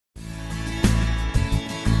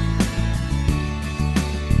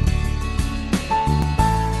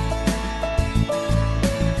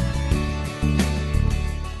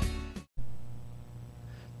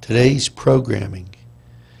Today's programming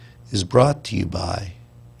is brought to you by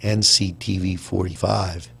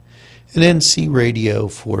NCTV45 and NC Radio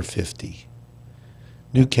 450,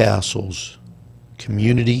 Newcastle's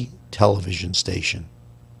community television station.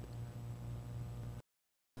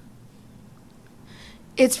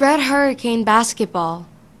 It's Red Hurricane basketball.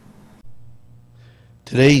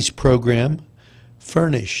 Today's program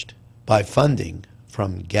furnished by funding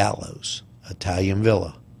from Gallows Italian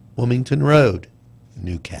Villa, Wilmington Road,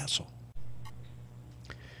 Newcastle.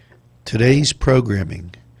 Today's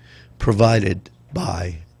programming provided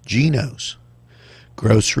by Gino's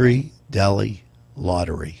Grocery, Deli,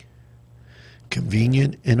 Lottery.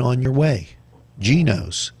 Convenient and on your way.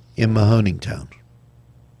 Gino's in Mahoningtown.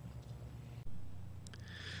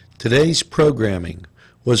 Today's programming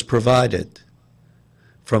was provided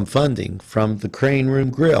from funding from the Crane Room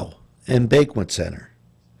Grill and Banquet Center,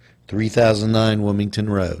 3009 Wilmington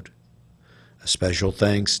Road. A special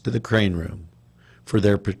thanks to the Crane Room for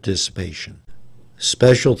their participation.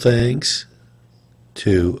 Special thanks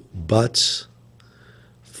to Butts,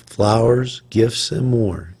 Flowers, Gifts, and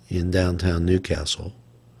More in downtown Newcastle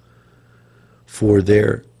for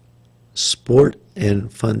their support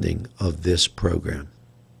and funding of this program.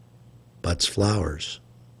 Butts Flowers,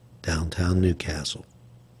 downtown Newcastle.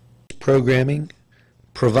 Programming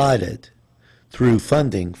provided through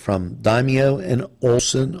funding from Daimio and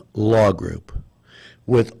Olson Law Group,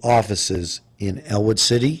 with offices in Elwood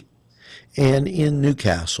City and in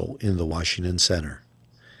Newcastle in the Washington Center.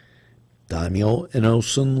 Daimio and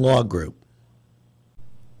Olson Law Group.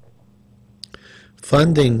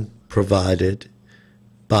 Funding provided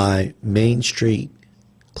by Main Street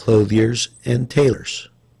Clothiers and Tailors,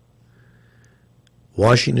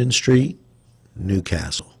 Washington Street,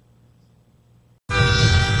 Newcastle.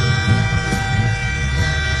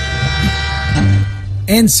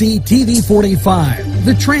 NCTV45,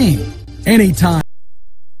 The Train, anytime.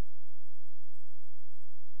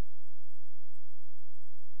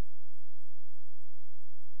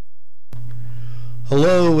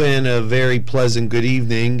 Hello and a very pleasant good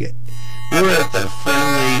evening. We're at the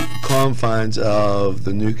friendly confines of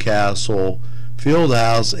the Newcastle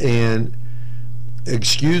Fieldhouse, and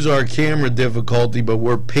excuse our camera difficulty, but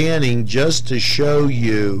we're panning just to show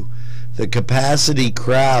you the capacity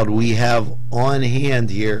crowd we have on hand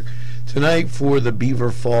here tonight for the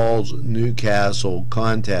Beaver Falls Newcastle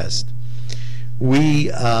contest.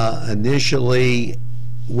 We initially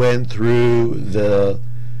went through the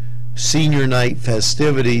senior night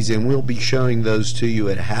festivities, and we'll be showing those to you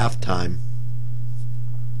at halftime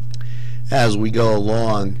as we go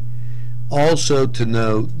along. Also to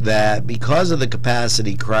note that because of the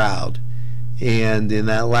capacity crowd, and in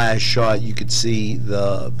that last shot you could see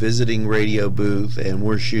the visiting radio booth, and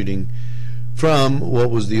we're shooting from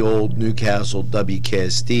what was the old Newcastle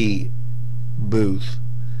WKSD booth.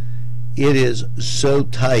 It is so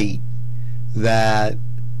tight that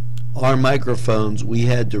our microphones, we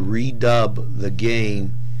had to redub the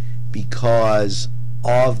game because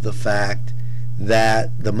of the fact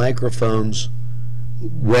that the microphones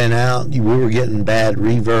went out. We were getting bad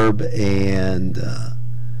reverb and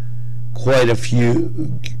quite a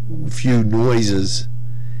few noises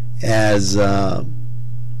as the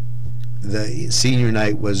senior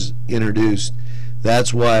night was introduced.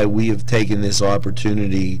 That's why we have taken this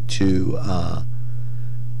opportunity to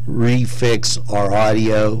refix our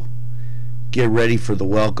audio, get ready for the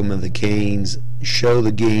welcome of the Canes, show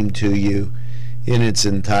the game to you in its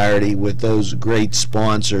entirety with those great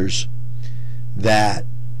sponsors that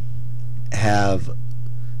have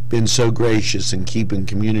been so gracious in keeping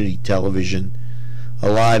community television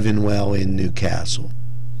alive and well in Newcastle.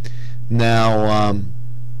 Now,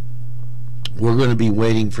 we're going to be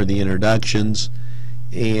waiting for the introductions,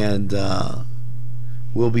 and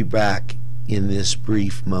we'll be back in this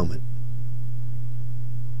brief moment.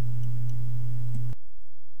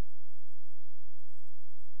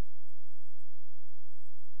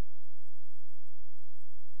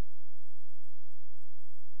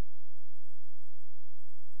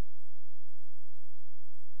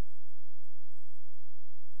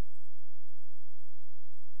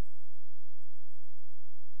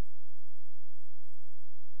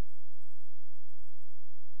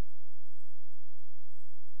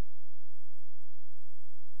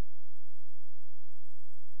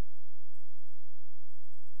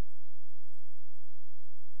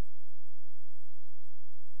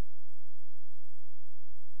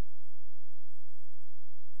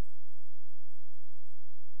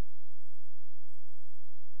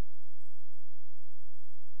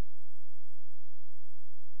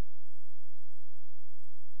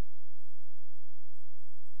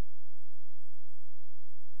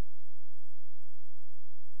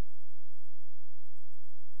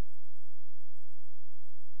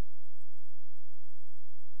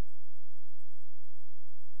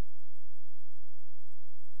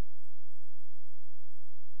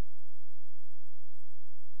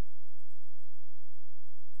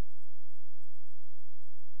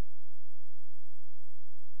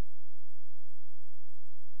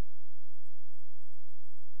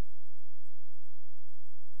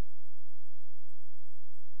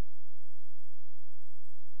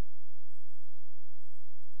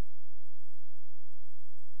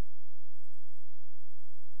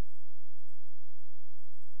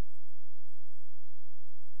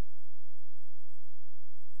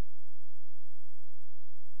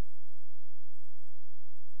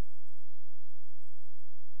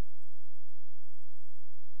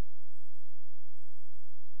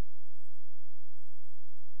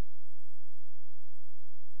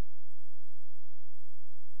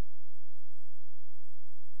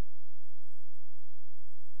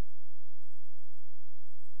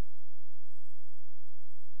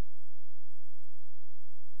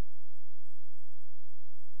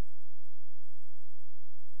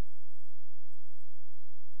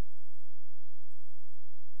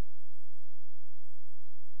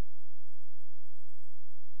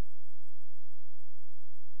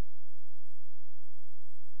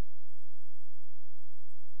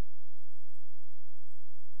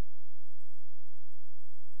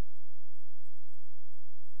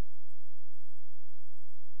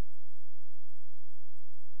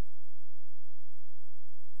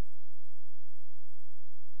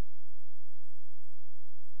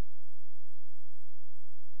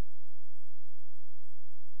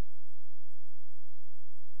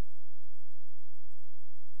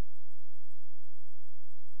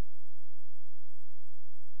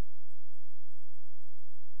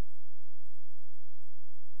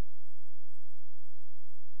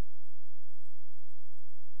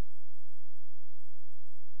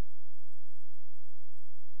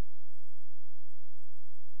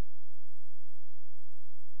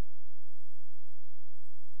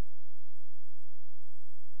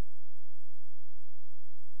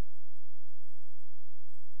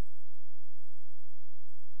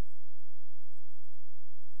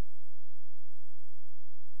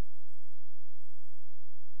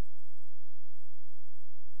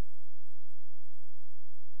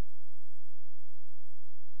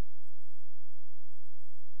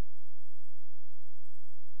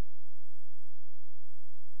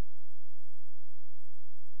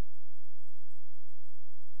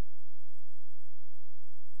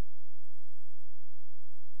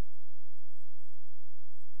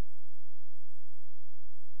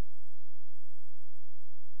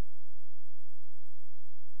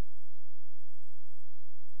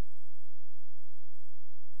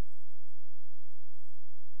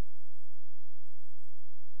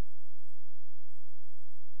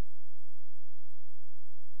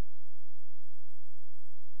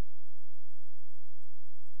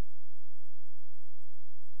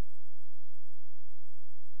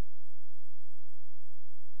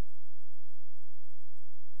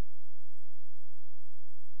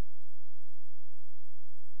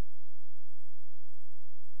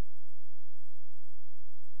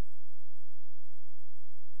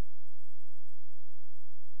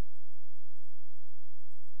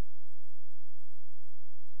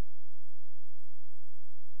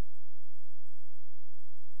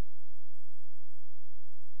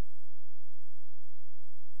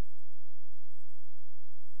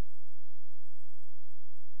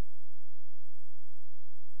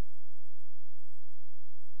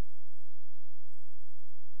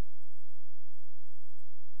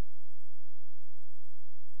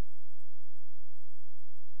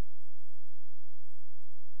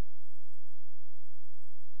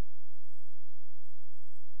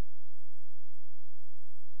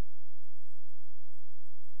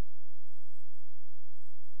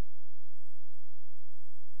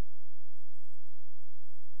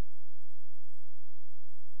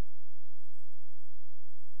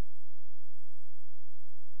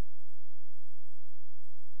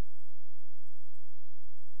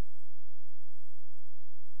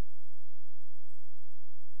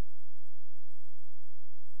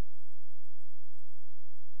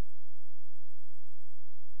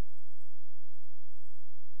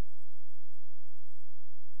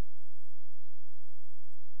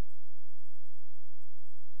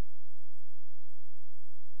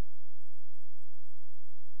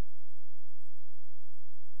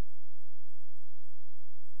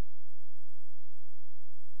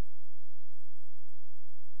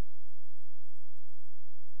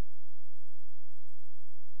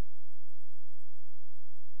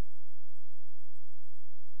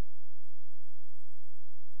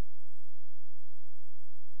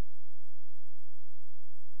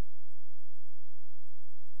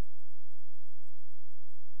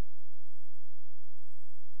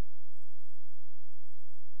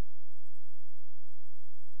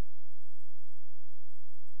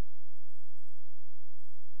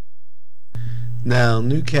 Now,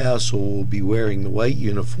 Newcastle will be wearing the white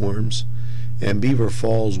uniforms, and Beaver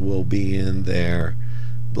Falls will be in their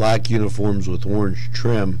black uniforms with orange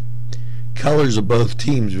trim. Colors of both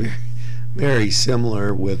teams very, very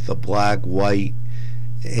similar, with the black, white,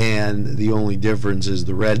 and the only difference is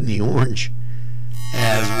the red and the orange.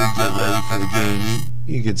 As we get ready for the game,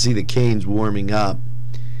 you can see the Canes warming up,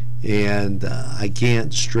 and I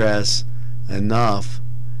can't stress enough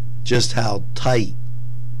just how tight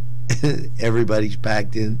everybody's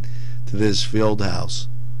packed in to this field house.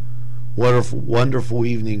 What a wonderful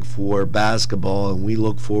evening for basketball, and we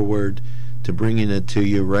look forward to bringing it to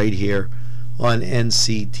you right here on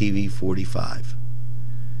NCTV45.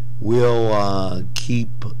 We'll keep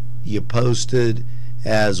you posted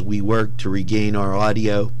as we work to regain our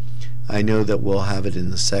audio. I know that we'll have it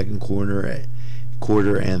in the second quarter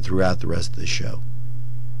and throughout the rest of the show.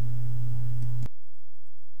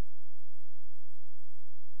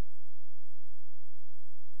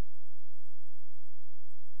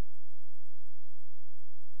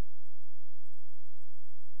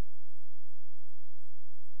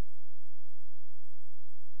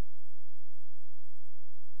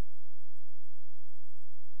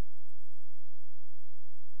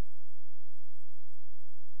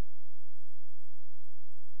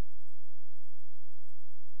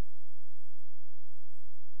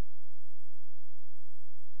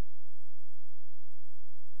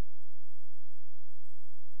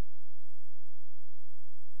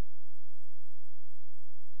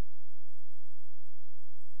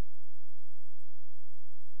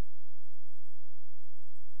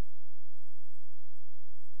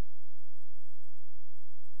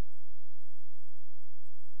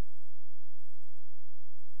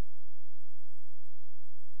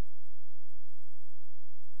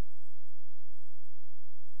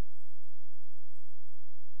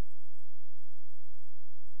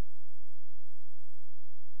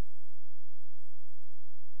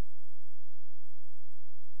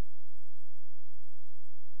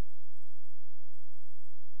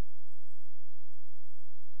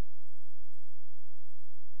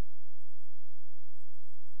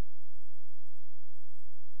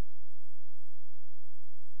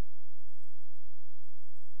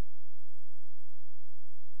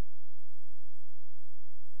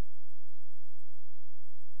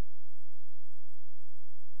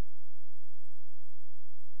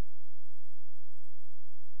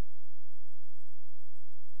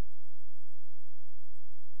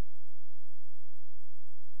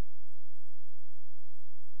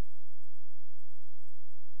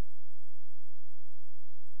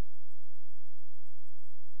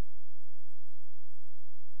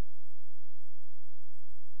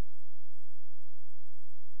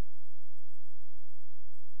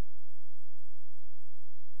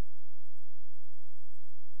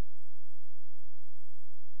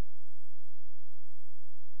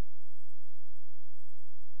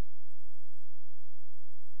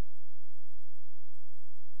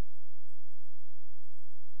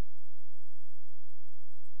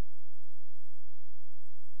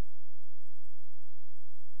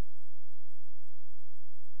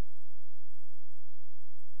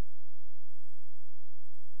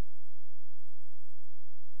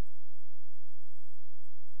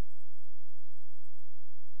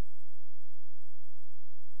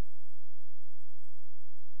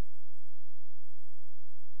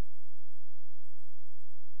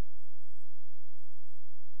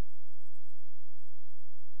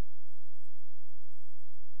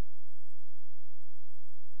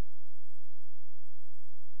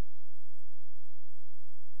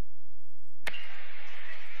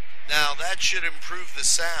 Now that should improve the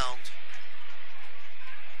sound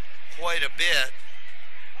quite a bit.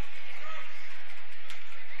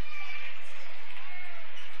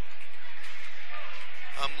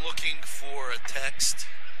 I'm looking for a text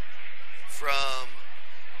from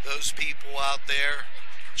those people out there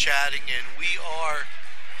chatting, and we are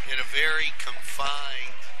in a very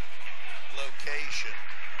confined location,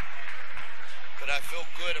 but I feel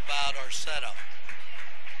good about our setup.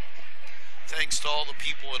 Thanks to all the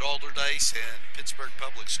people at Allderdice and Pittsburgh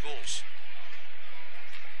Public Schools.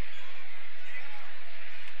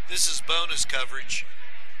 This is bonus coverage.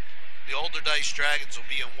 The Allderdice Dragons will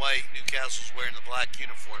be in white. Newcastle's wearing the black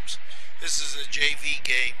uniforms. This is a JV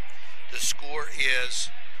game. The score is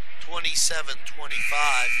 27-25.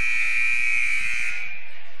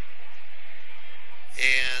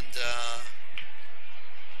 And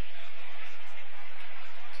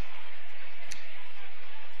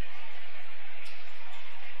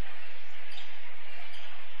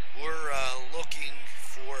we're looking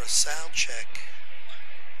for a sound check.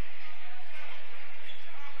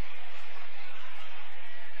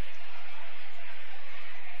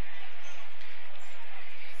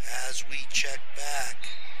 check back.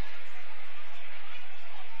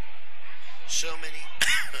 So many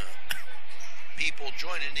people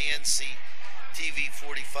joining the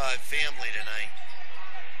NCTV45 family tonight.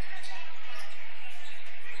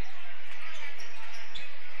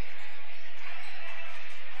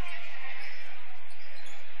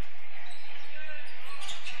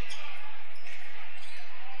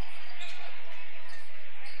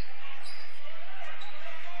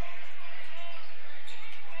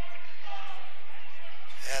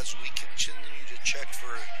 As we continue to check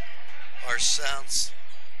for our sounds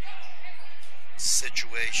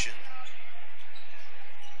situation.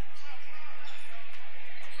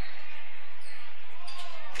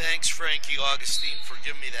 Thanks, Frankie Augustine, for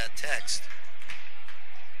giving me that text.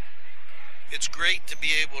 It's great to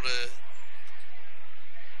be able to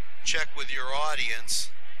check with your audience.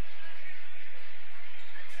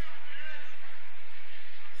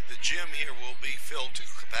 The gym here will be filled to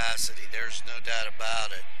capacity. There's no doubt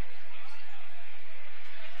about it.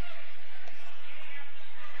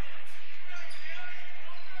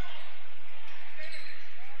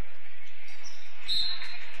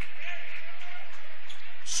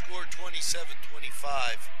 Score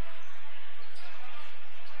 27-25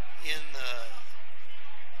 in the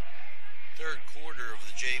third quarter of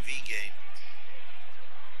the JV game.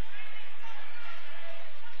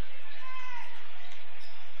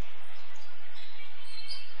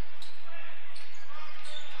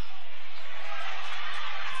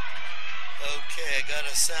 Okay, I got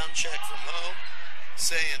a sound check from home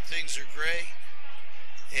saying things are great,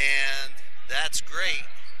 and that's great.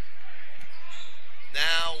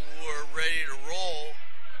 Now we're ready to roll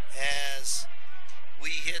as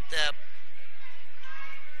we hit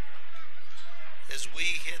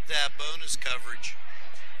that bonus coverage.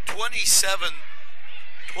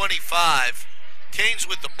 27-25. Canes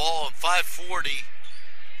with the ball and 5:40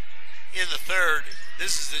 in the third.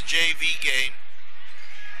 This is the JV game.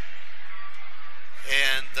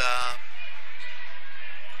 And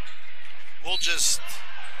we'll just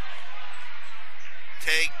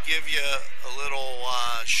give you a little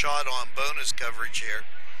shot on bonus coverage here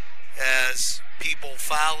as people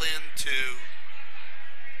file into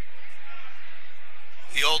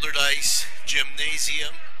the Allderdice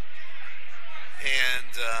gymnasium,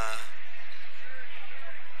 and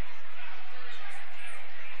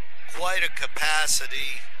quite a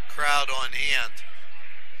capacity crowd on hand.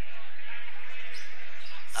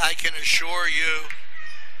 I can assure you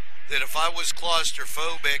that if I was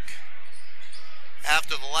claustrophobic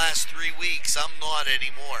after the last 3 weeks, I'm not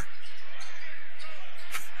anymore.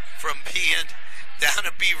 From being down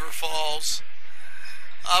at Beaver Falls,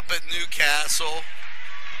 up at Newcastle,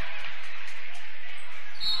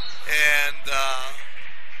 and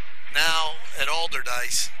now at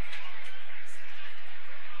Allderdice.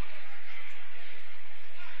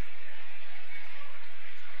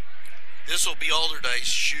 This will be Allderdice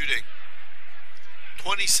shooting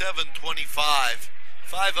 27-25,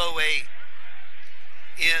 5:08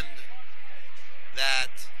 in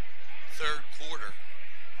that third quarter.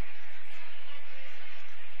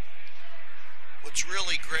 What's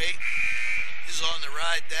really great is on the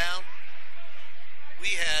ride down, we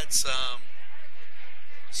had some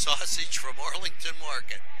sausage from Arlington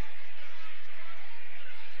Market.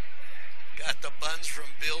 Got the buns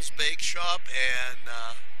from Bill's Bake Shop, and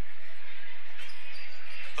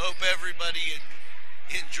hope everybody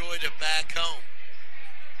enjoyed it back home.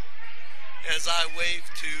 As I wave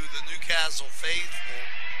to the Newcastle faithful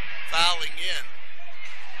fouling in.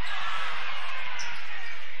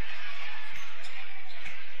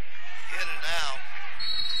 In and out.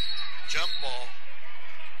 Jump ball.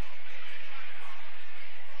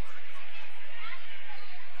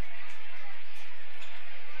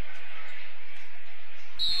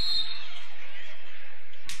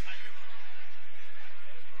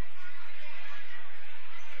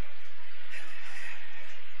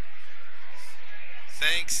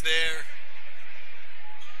 Thanks there,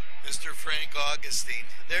 Mr. Frank Augustine.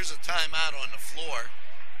 There's a timeout on the floor,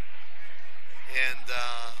 and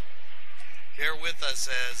bear with us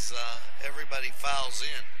as everybody fouls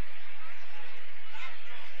in.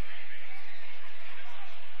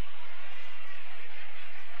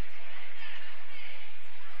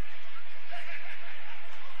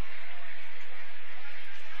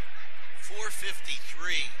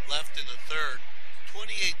 .453 left in the third.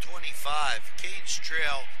 28-25, Canes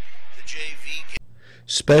trail the JV game.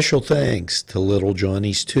 Special thanks to Little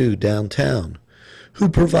Johnny's 2 downtown, who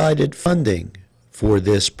provided funding for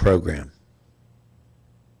this program.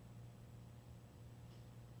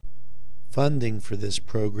 Funding for this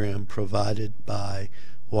program provided by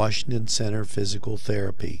Washington Center Physical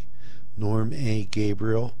Therapy, Norm A.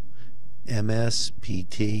 Gabriel,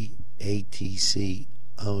 MSPT ATC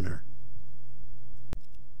owner.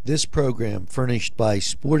 This program furnished by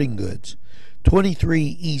Sporting Goods, 23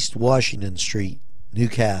 East Washington Street,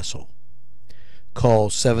 Newcastle. Call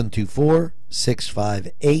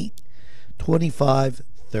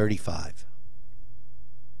 724-658-2535.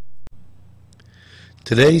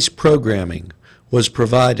 Today's programming was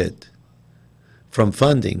provided from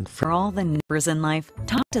funding For all the numbers in life,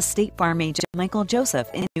 talk to State Farm agent Michael Joseph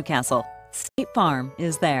in Newcastle. State Farm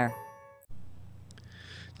is there.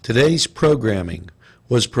 Today's programming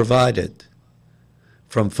was provided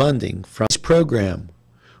from funding from this program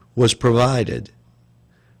was provided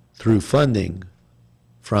through funding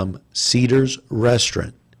from Cedars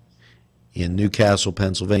Restaurant in Newcastle,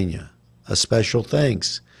 Pennsylvania. A special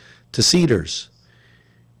thanks to Cedars,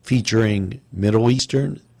 featuring Middle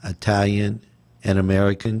Eastern, Italian, and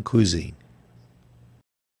American cuisine.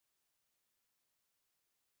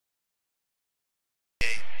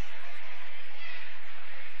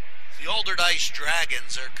 The Allderdice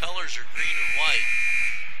Dragons, their colors are green and white.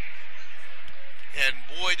 And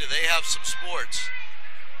boy, do they have some sports.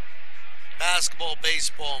 Basketball,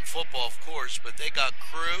 baseball, and football, of course, but they got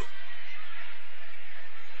crew.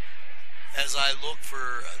 As I look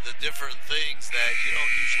for the different things that you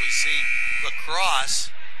don't usually see. Lacrosse.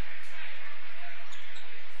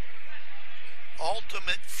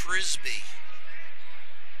 Ultimate Frisbee.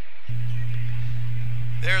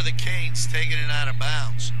 There the Canes taking it out of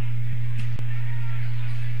bounds.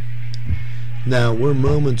 Now we're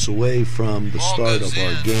moments away from the start of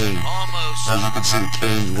our game. As you can see the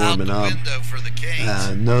Canes warming up.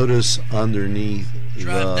 Notice underneath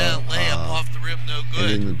and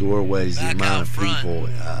in the doorways the amount of people.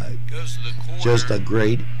 Just a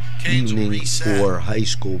great evening for high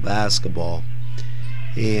school basketball.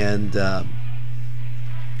 And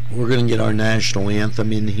we're going to get our national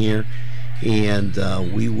anthem in here, and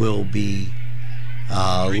we will be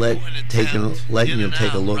letting you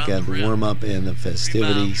take a look at the warm-up and the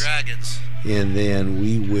festivities, and then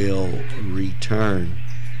we will return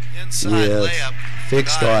with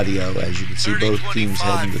fixed audio. As you can see, both teams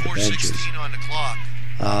heading to the benches.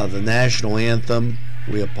 The national anthem,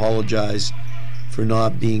 we apologize for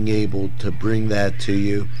not being able to bring that to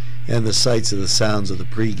you, and the sights of the sounds of the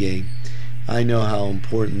pregame. I know how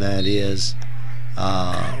important that is.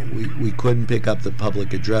 We couldn't pick up the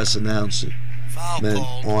public address announcement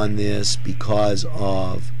on this because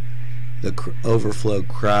of the overflow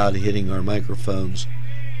crowd hitting our microphones,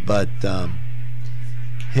 but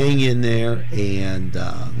hang in there, and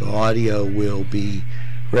the audio will be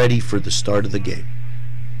ready for the start of the game.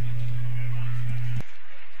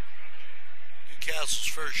 Newcastle's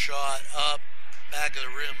first shot up, back of the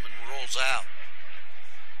rim, and rolls out.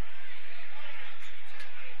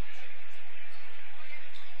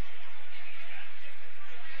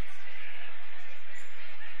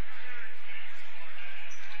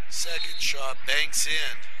 Second shot banks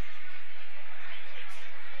in.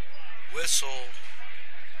 Whistle.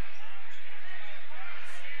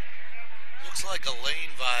 Looks like a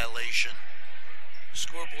lane violation.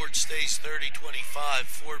 Scoreboard stays 30-25,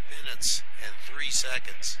 4 minutes and 3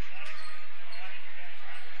 seconds.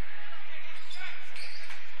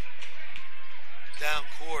 Down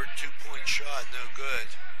court, 2-point shot, no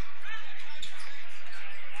good.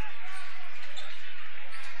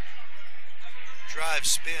 Drive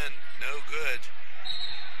spin, no good.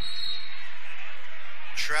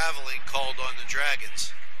 Traveling called on the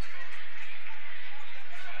Dragons.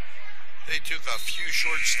 They took a few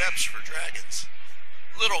short steps for Dragons.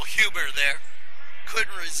 Little humor there.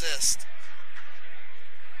 Couldn't resist.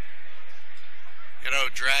 You know,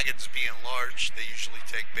 Dragons being large, they usually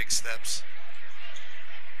take big steps.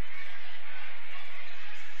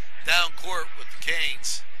 Down court with the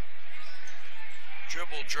Canes.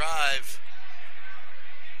 Dribble drive.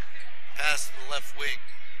 Pass to the left wing.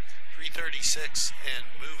 3:36 and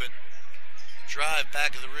moving. Drive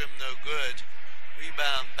back of the rim, no good.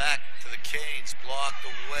 Rebound back to the Canes, blocked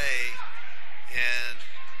away. And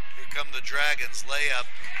here come the Dragons. Layup,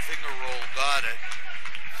 finger roll, got it.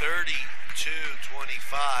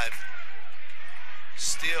 32-25.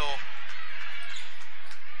 Still.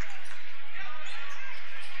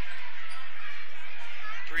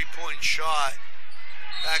 Three-point shot.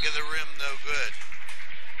 Back of the rim, no good.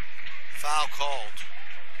 Foul called.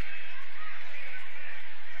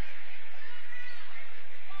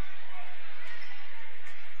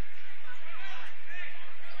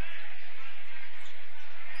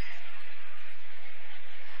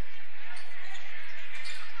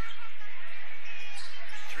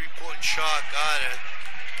 Three-point shot, got it.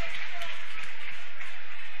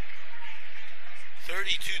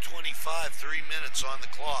 32-25, 3 minutes on the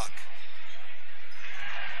clock.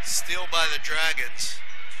 Steal by the Dragons.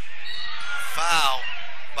 Foul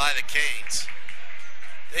by the Canes.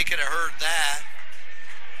 They could have heard that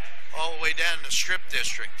all the way down in the Strip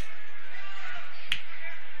District.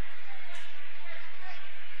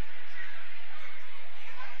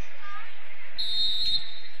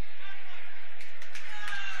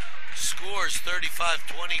 Scores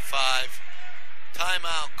 35-25.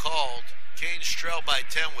 Timeout called. Canes trail by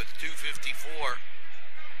 10 with 2:54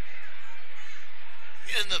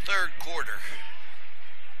 in the third quarter.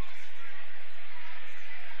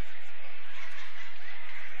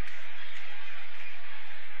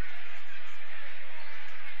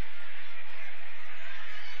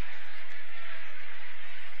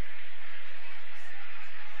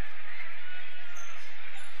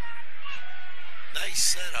 Nice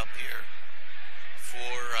setup here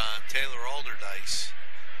for Taylor Allderdice.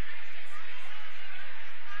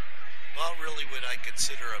 Not really what I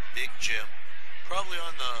consider a big gym. Probably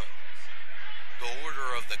on the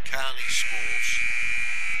order of the county schools,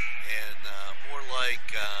 and more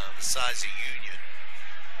like the size of Union.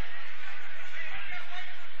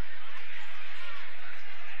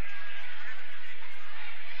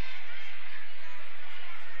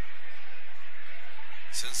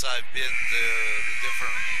 Since I've been to the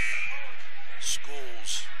different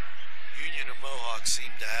schools, Union and Mohawk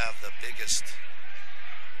seem to have the biggest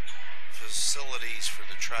facilities for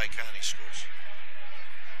the Tri-County schools.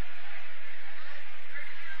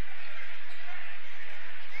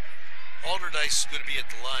 Allderdice is going to be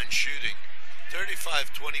at the line shooting.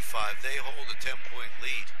 35-25, they hold a 10-point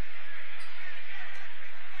lead.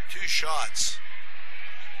 2 shots.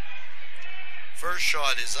 First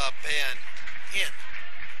shot is up and in.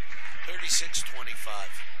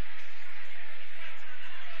 36-25.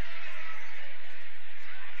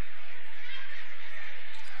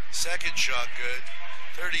 Second shot good.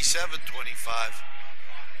 37-25.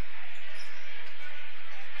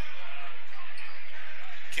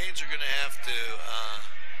 Canes are going to have to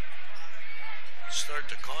start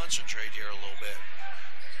to concentrate here a little bit.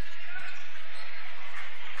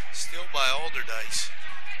 Steal by Allderdice.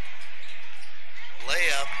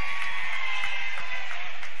 Layup.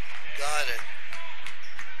 Got it.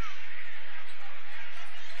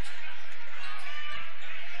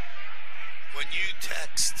 When you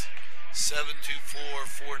text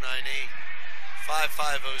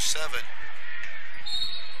 724-498-5507,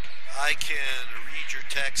 I can read your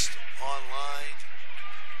text online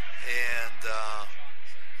and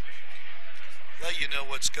let you know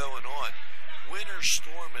what's going on. Winter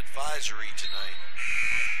storm advisory tonight.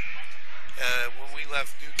 When we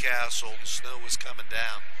left Newcastle, the snow was coming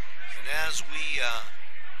down. And as we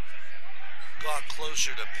got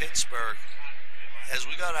closer to Pittsburgh, as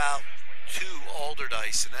we got out to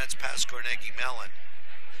Allderdice, and that's past Carnegie Mellon,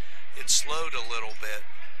 it slowed a little bit.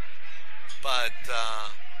 But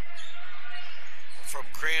from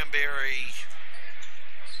Cranberry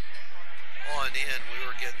on in, we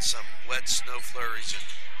were getting some wet snow flurries and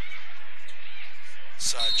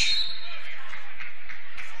such.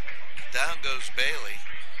 Down goes Bailey.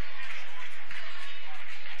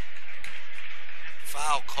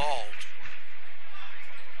 Foul called.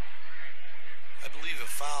 I believe a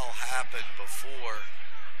foul happened before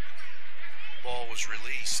the ball was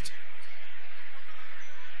released.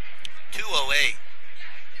 2:08,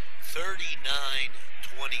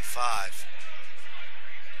 39-25.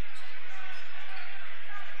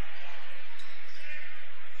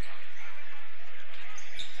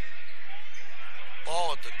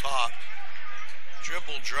 Ball at the top.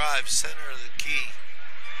 Dribble drive, center of the key.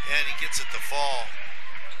 And he gets it to fall.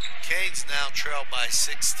 Canes now trail by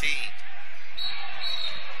 16.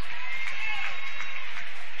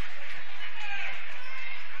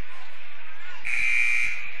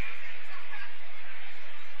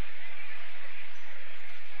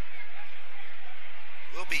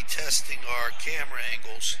 We'll be testing our camera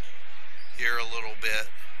angles here a little bit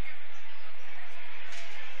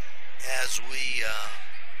as we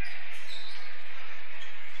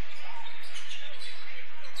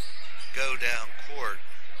go down court.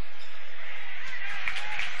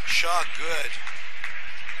 Shot good.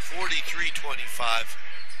 43-25.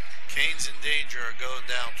 Canes in danger are going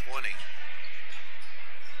down 20.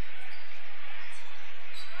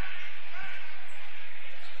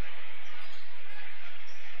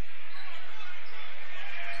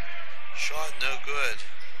 Shot no good.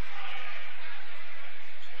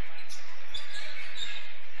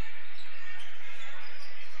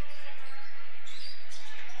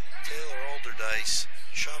 Taylor Allderdice,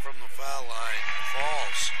 shot from the foul line,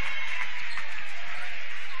 falls.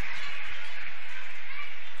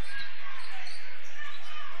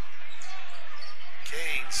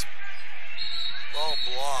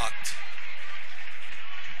 ball blocked.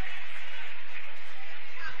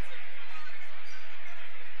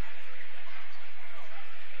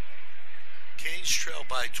 Canes trail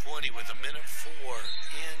by 20 with 1:04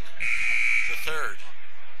 in the third.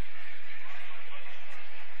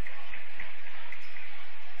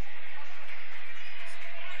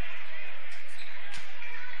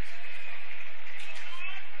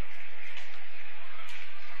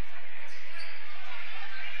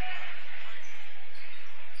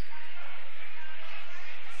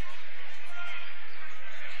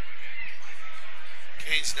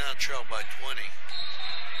 Canes now trail by 20.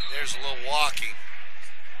 There's a little walking.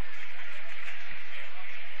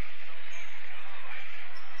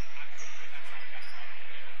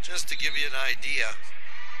 Just to give you an idea,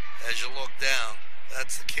 as you look down,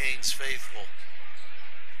 that's the Canes faithful.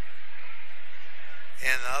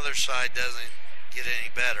 And the other side doesn't get any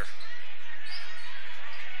better.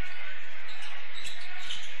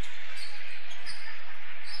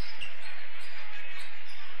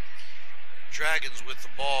 Dragons with the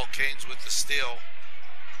ball, Canes with the steal.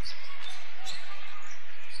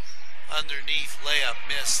 Underneath, layup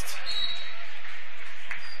missed.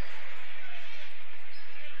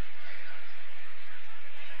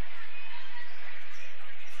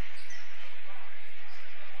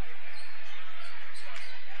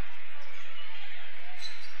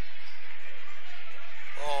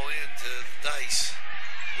 Ball into the dice.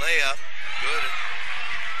 Layup, good.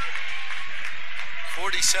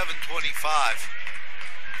 47-25.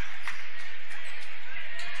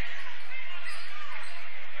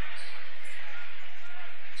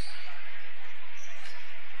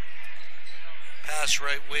 Pass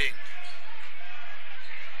right wing.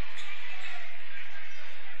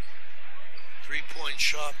 3-point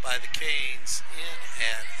shot by the Canes, in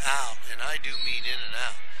and out, and I do mean in and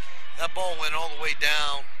out. That ball went all the way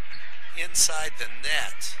down inside the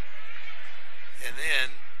net and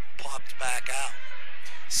then popped back out.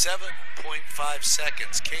 7.5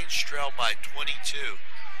 seconds. Canes trail by 22.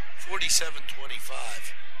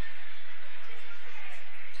 47-25.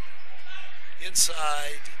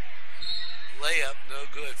 Inside. Layup, no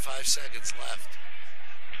good. 5 seconds left.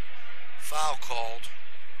 Foul called.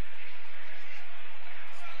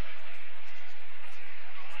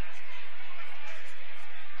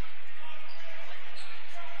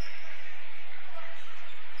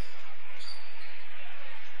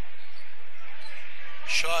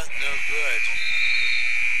 Shot no good.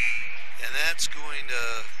 And that's going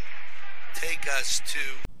to take us to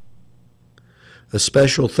A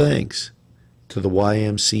special thanks to the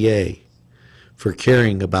YMCA for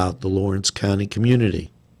caring about the Lawrence County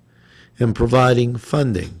community and providing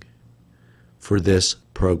funding for this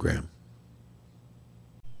program.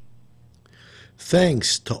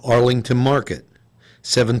 Thanks to Arlington Market,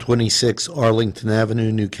 726 Arlington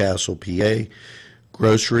Avenue, Newcastle, PA.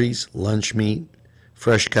 Groceries, lunch meat,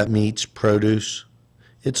 fresh cut meats, produce.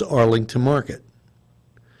 It's Arlington Market,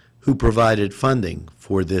 who provided funding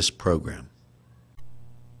for this program.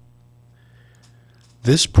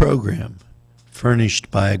 This program furnished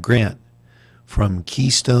by a grant from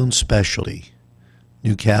Keystone Specialty,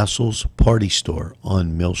 Newcastle's party store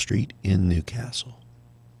on Mill Street in Newcastle.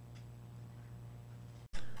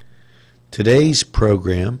 Today's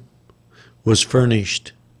program was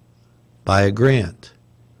furnished by a grant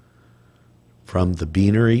from the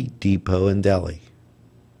Beanery Depot and Deli,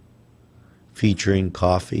 featuring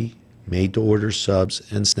coffee, made-to-order subs,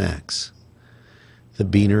 and snacks. The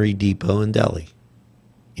Beanery Depot and Deli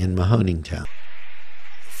in Mahoningtown.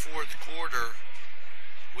 the fourth quarter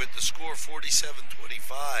with the score 47-25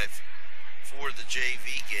 for the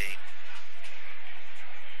JV game.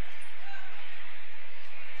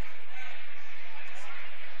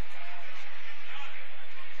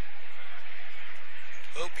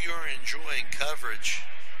 Hope you're enjoying coverage.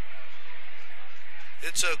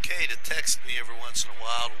 It's okay to text me every once in a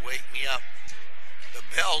while to wake me up. The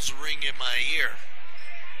bells ring in my ear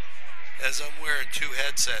as I'm wearing two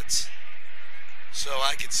headsets so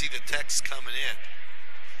I can see the text coming in.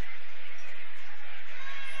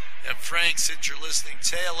 And Frank, since you're listening,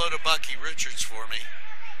 say hello to Bucky Richards for me.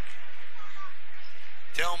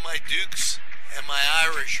 Tell him my Dukes and my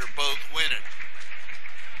Irish are both winning.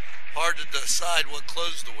 Hard to decide what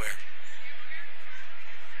clothes to wear.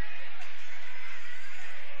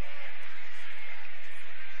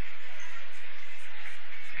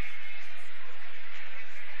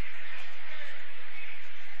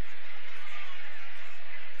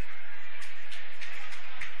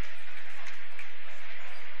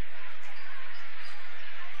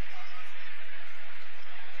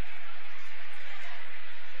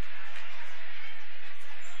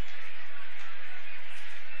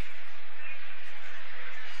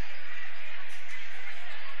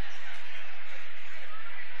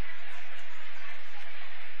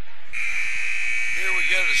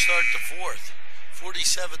 start the fourth.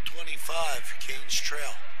 47-25, Canes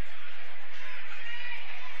trail.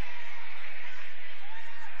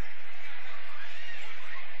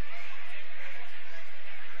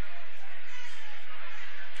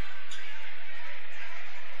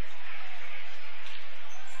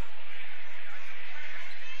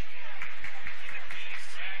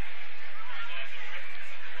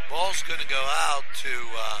 Ball's going to go out to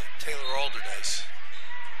Taylor Allderdice.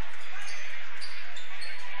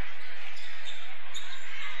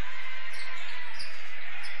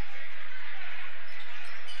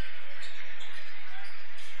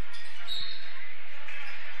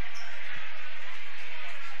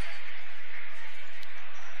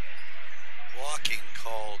 Walking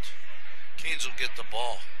called. Canes will get the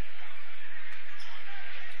ball.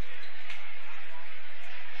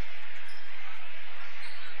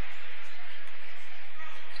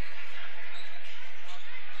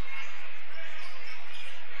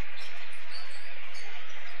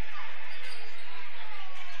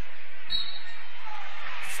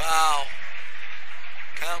 Foul.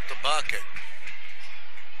 Count the bucket.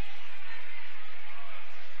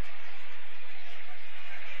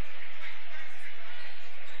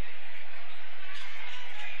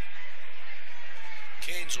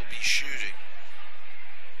 Canes will be shooting.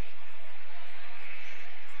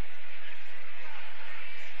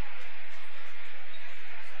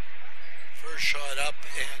 First shot up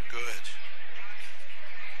and good.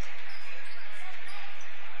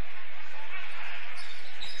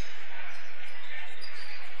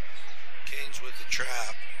 Canes with the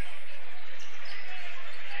trap.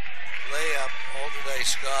 Layup,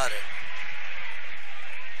 Allderdice got it.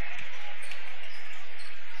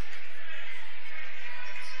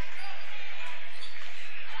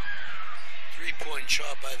 Three-point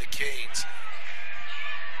shot by the Canes.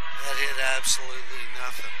 That hit absolutely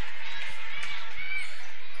nothing.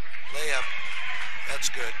 Layup, that's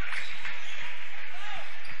good.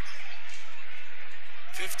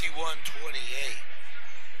 51-28.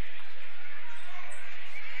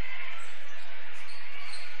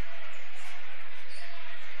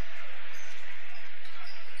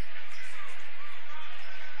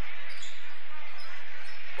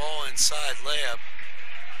 Ball inside, layup.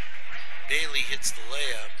 Daly hits the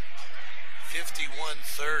layup.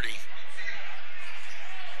 51-30.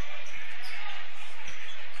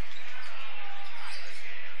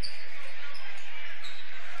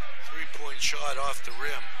 Three-point shot off the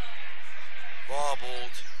rim.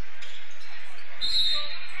 Bobbled.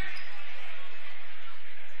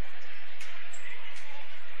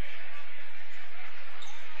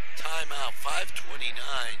 Timeout,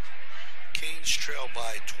 5:29. Canes trail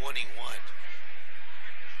by 21.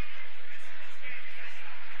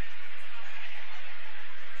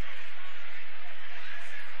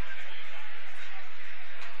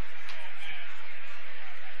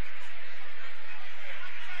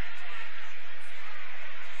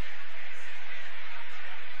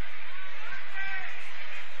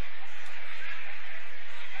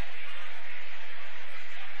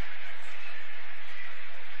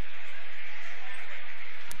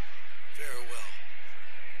 Very well.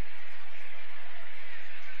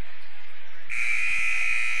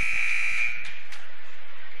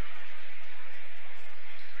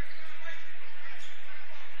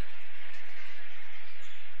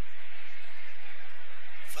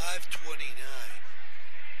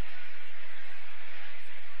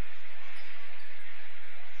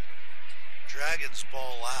 Dragons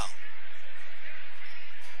ball out.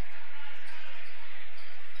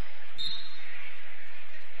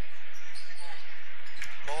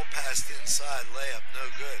 Ball passed inside, layup, no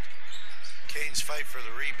good. Canes fight for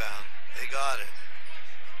the rebound. They got it.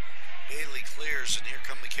 Bailey clears, and here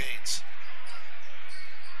come the Canes.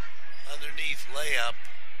 Underneath layup,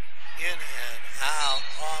 in and out,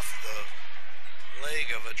 off the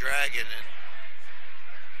leg of a Dragon, and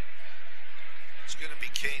it's going to be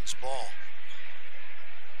Canes' ball.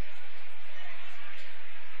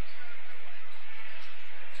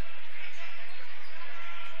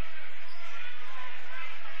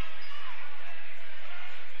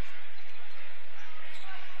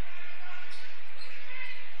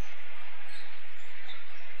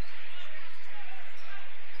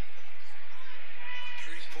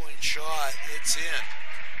 Three-point shot, it's in.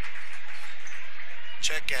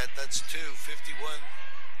 Check at, that's 2,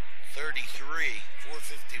 51-33,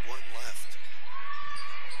 4:51 left.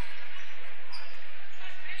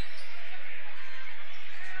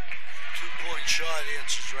 Two-point shot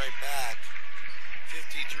answers right back,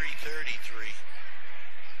 53-33.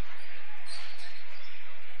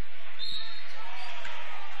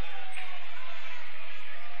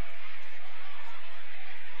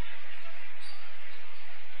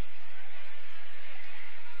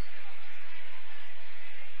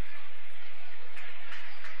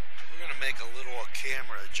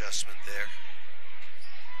 adjustment there.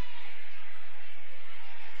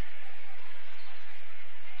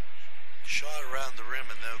 Shot around the rim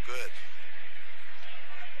and no good.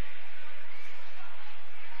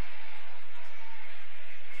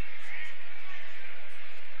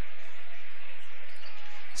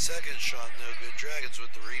 Second shot no good. Dragons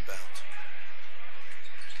with the rebound.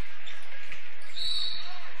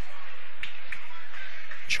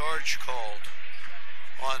 Charge called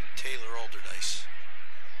on Taylor Allderdice.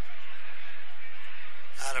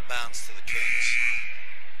 Out of bounds to the Kings.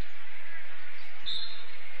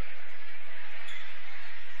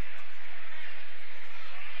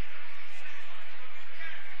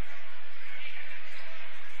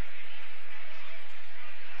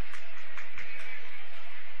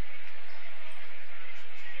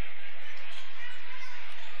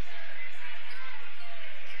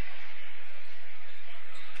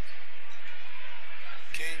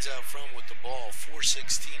 Canes out front with the ball,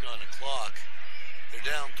 4:16 on the clock. They're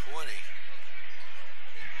down 20.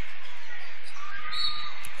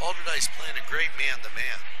 Allderdice playing a great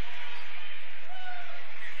man-to-man.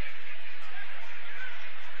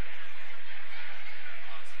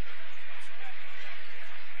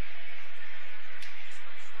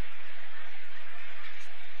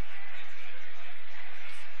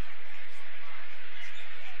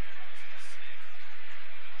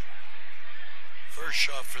 First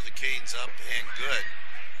shot for the Canes up and good.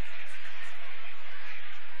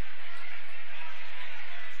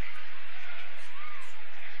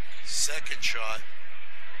 Second shot.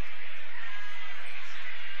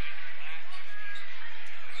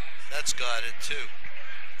 That's got it too.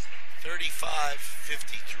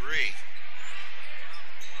 35-53.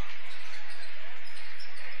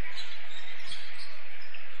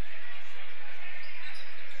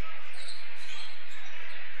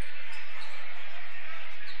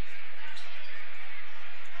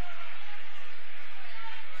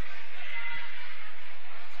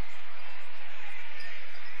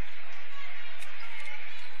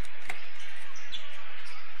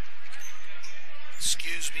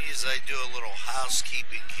 Excuse me as I do a little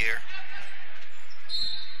housekeeping here.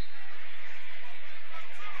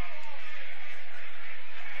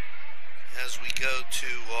 As we go to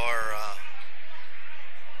our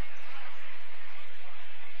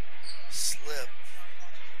slip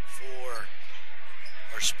for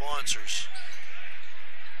our sponsors.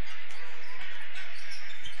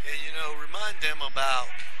 And you know, remind them about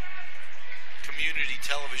community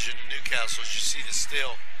television in Newcastle. As you see the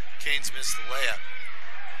still, Canes missed the layup.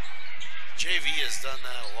 JV has done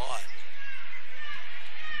that a lot.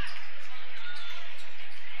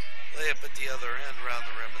 Layup at the other end, round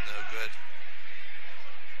the rim and no good.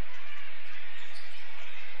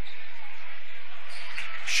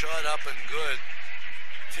 Shot up and good.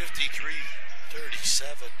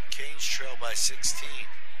 53-37. Canes trail by 16.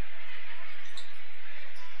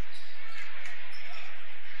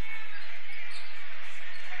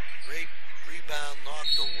 Rebound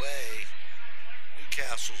knocked away.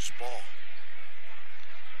 Newcastle's ball.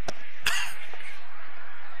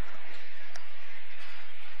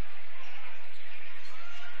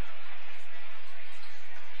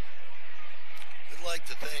 We'd like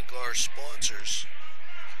to thank our sponsors: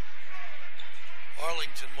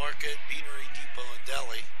 Arlington Market, Beanery Depot and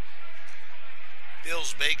Deli,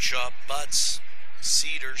 Bill's Bake Shop, Butts,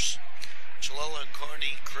 Cedars, Chalella and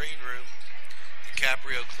Carney Crane Room,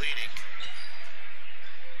 DiCaprio Cleaning.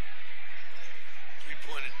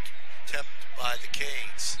 Three-pointed attempt by the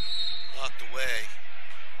Canes, knocked away.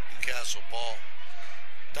 Newcastle ball.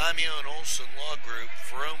 Daimio and Olson Law Group,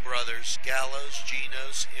 Ferrone Brothers, Gallows,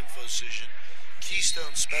 Geno's, Infocision,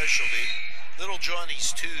 Keystone Specialty, Little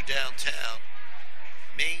Johnny's 2 downtown,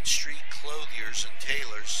 Main Street Clothiers and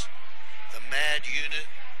Tailors, The Mad Unit,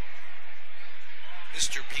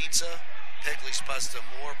 Mr. Pizza, Pegley's Pasta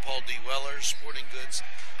More, Paul D. Weller, Sporting Goods,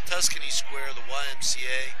 Tuscany Square, the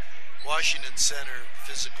YMCA, Washington Center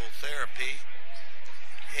Physical Therapy,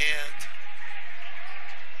 and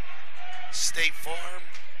State Farm,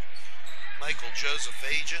 Michael Joseph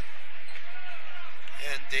Agent,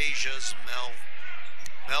 and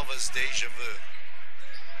Melva's Deja Vu.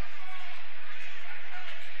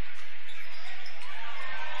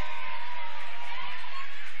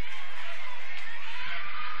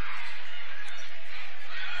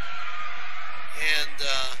 And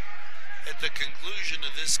at the conclusion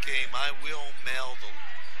of this game, I will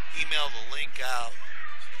email the link out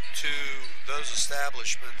to those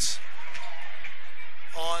establishments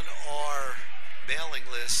on our mailing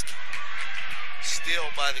list.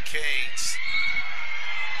 Steal by the Canes,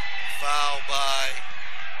 foul by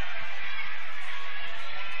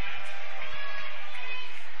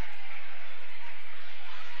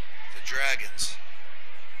Dragons.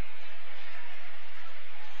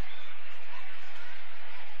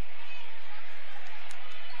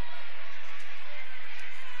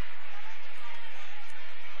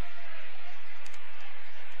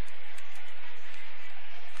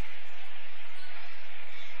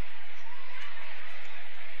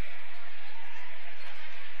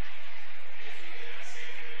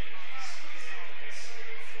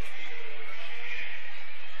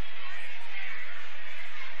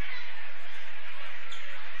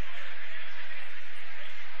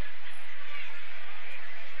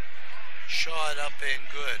 Shot up and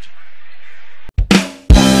good.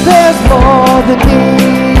 There's more than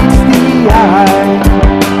meets the eye.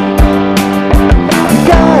 You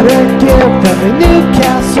gotta give them a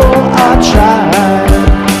Newcastle a try.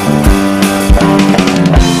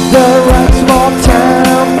 The right small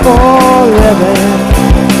town for living.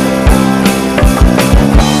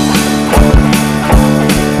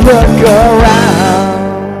 Look around.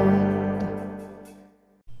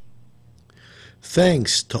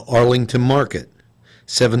 Thanks to Arlington Market,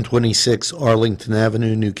 726 Arlington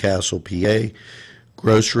Avenue, Newcastle, PA.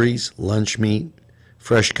 Groceries, lunch meat,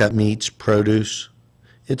 fresh cut meats, produce.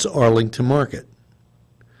 It's Arlington Market,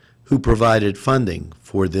 who provided funding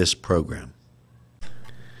for this program.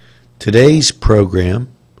 Today's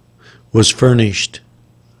program was furnished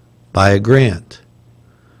by a grant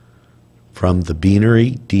from the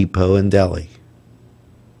Beanery Depot and Deli,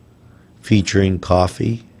 featuring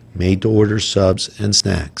coffee, made-to-order subs, and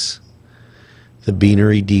snacks. The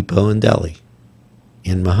Beanery Depot and Deli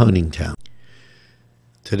in Mahoningtown.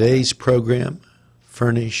 Today's program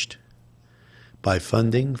furnished by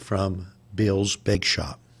funding from Bill's Bake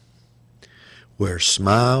Shop, where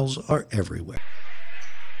smiles are everywhere.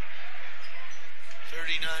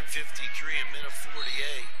 39:53 a minute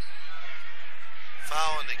 48.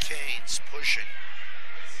 Foul on the Canes, pushing.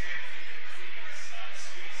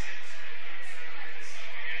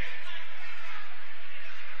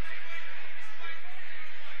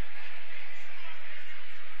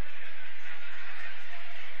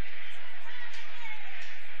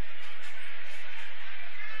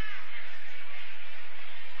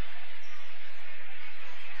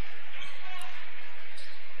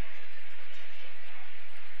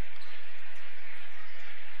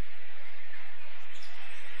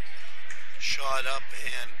 Shot up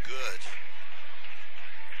and good.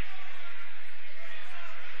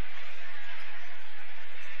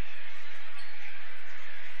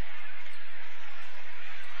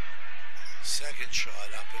 Second shot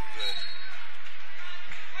up and good.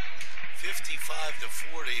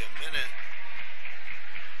 55-40, a minute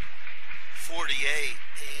 48,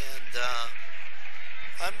 and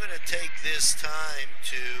I'm going to take this time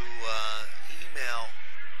to email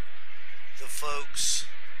the folks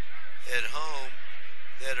at home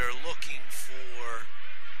that are looking for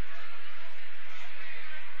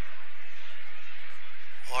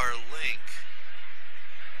our link.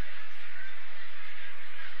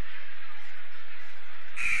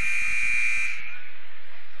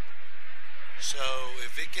 So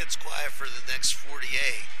if it gets quiet for the next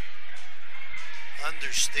 48,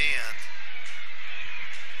 understand.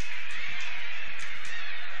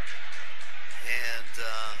 And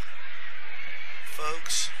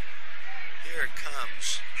folks, here it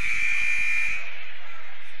comes.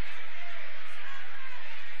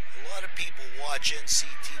 A lot of people watch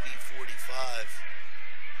NCTV45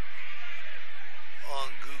 on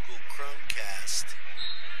Google Chromecast,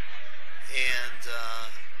 and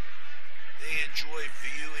they enjoy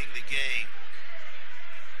viewing the game.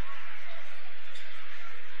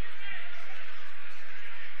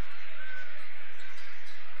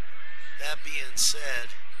 That being said,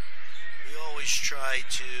 we always try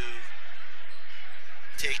to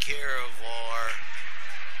take care of our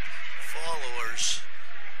followers.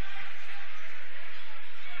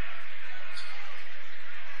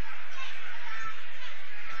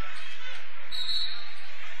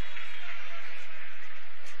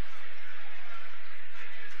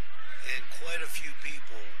 And quite a few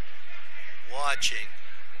people watching,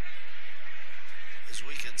 as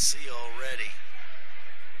we can see already.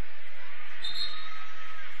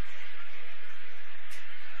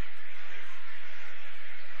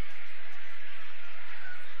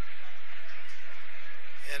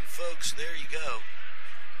 And folks, there you go.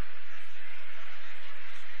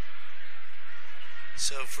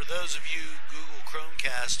 So for those of you Google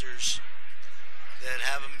Chromecasters that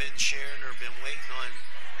haven't been sharing or been waiting on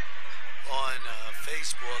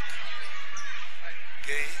Facebook,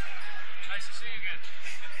 okay? Nice to see you again.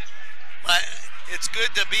 It's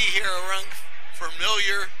good to be here around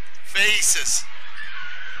familiar faces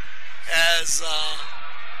as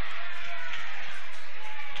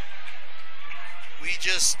we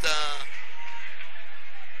just,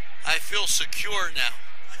 I feel secure now.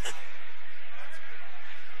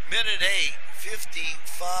 Minute 8,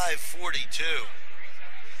 55-42.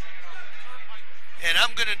 And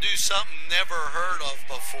I'm going to do something never heard of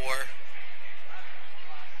before.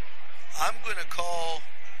 I'm going to call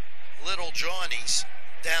Little Johnny's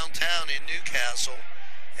downtown in Newcastle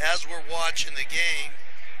as we're watching the game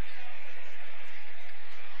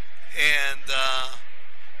and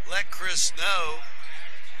let Chris know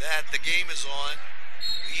that the game is on.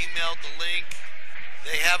 We emailed the link.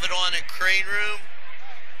 They have it on at Crane Room.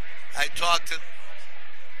 I talked to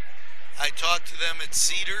them at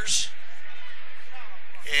Cedars,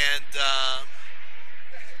 and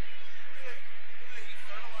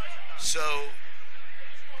so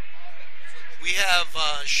we have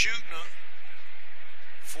shooting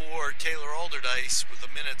for Taylor Allderdice with a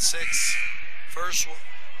minute 6. First one.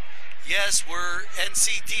 Yes, we're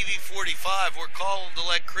NCTV45. We're calling to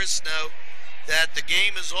let Chris know that the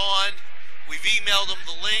game is on. We've emailed them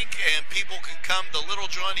the link, and people can come to Little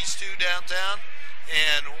Johnny's 2 downtown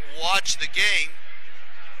and watch the game.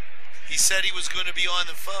 He said he was going to be on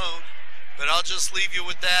the phone, but I'll just leave you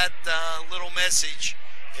with that little message,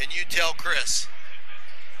 and you tell Chris.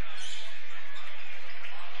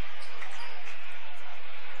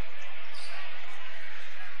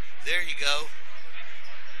 There you go.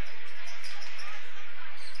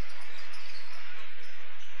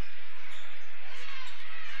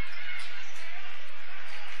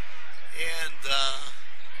 And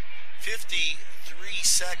 53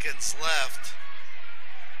 seconds left.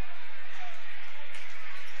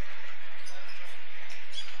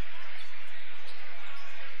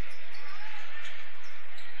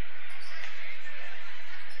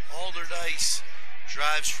 Allderdice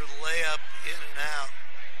drives for the layup, in and out.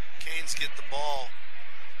 Canes get the ball.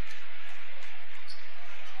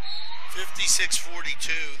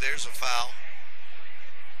 56-42, there's a foul.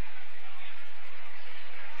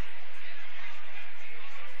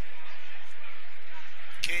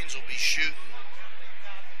 Canes will be shooting.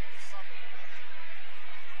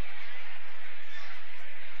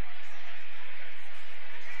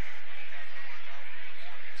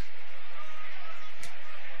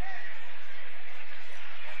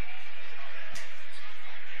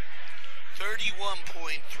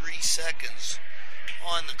 .3 seconds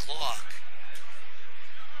on the clock.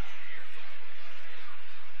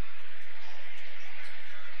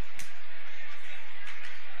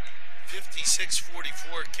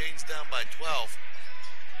 .56-44, Canes down by 12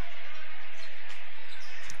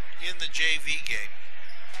 in the JV game.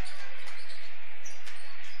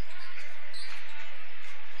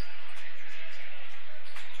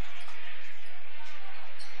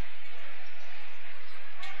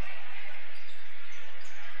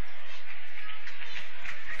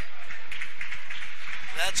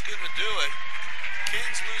 That's going to do it.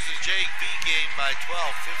 Canes lose the JV game by 12,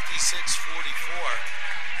 56-44.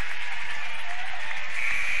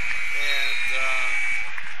 And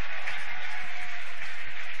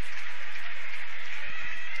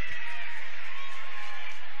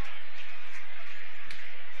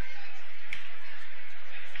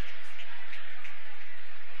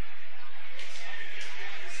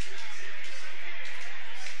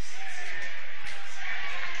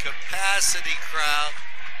capacity crowd.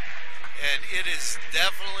 And it is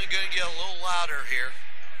definitely going to get a little louder here.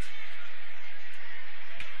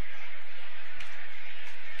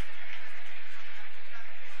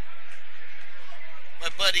 My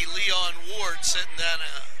buddy Leon Ward sitting down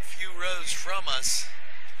a few rows from us.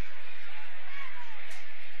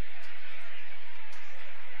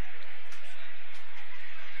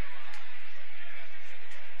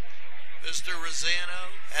 Mr.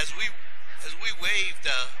 Rosano, as we waved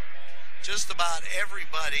just about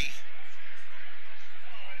everybody.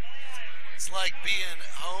 It's like being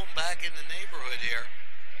home back in the neighborhood here.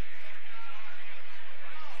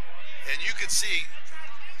 And you can see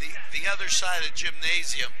the other side of the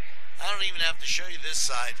gymnasium. I don't even have to show you this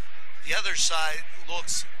side. The other side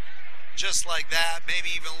looks just like that, maybe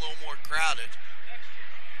even a little more crowded.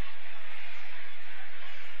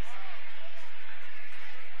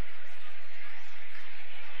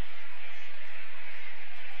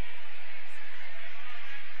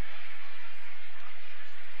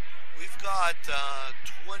 We've got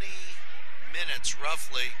 20 minutes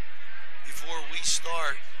roughly before we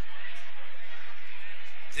start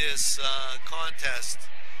this contest.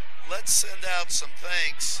 Let's send out some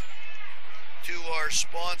thanks to our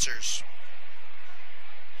sponsors.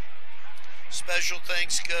 Special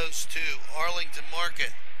thanks goes to Arlington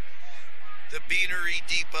Market, the Beanery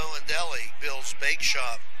Depot and Deli, Bill's Bake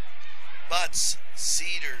Shop, Butts,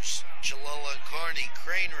 Cedars, Chillola and Carney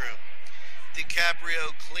Crane Room,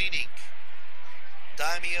 DiCaprio Cleaning,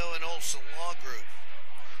 Daimio and Olson Law Group,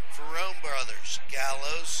 Ferrone Brothers,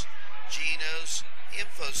 Gallows, Geno's,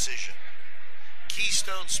 Infocision,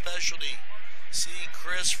 Keystone Specialty, see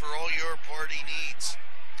Chris for all your party needs,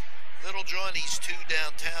 Little Johnny's 2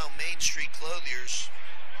 downtown Main Street Clothiers,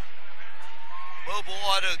 Mobile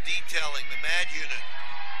Auto Detailing, the Mad Unit,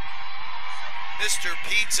 Mr.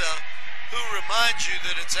 Pizza, who reminds you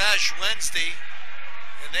that it's Ash Wednesday,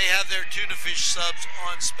 and they have their tuna fish subs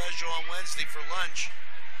on special on Wednesday for lunch.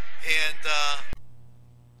 And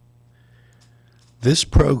This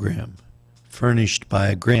program furnished by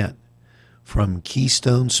a grant from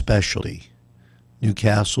Keystone Specialty,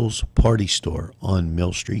 Newcastle's party store on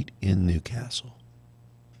Mill Street in Newcastle.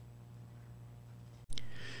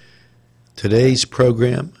 Today's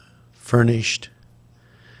program furnished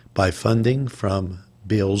by funding from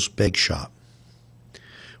Bill's Bake Shop,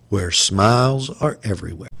 where smiles are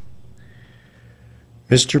everywhere.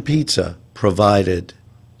 Mr. Pizza provided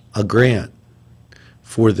a grant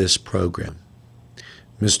for this program.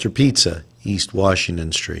 Mr. Pizza, East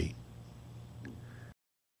Washington Street.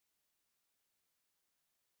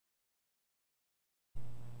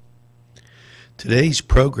 Today's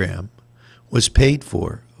program was paid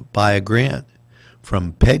for by a grant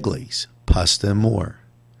from Pegley's Pasta and More,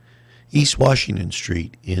 East Washington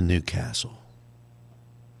Street in Newcastle.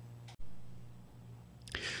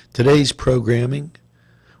 Today's programming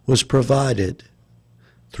was provided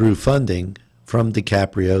through funding from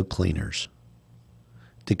DiCaprio Cleaners.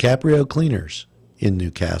 DiCaprio Cleaners in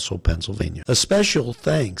Newcastle, Pennsylvania. A special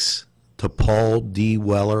thanks to Paul D.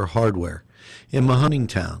 Weller Hardware in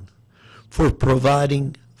Mahoningtown for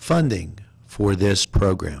providing funding for this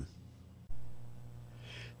program.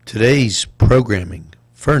 Today's programming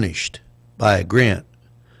furnished by a grant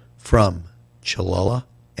from Chalala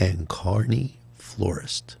and Carney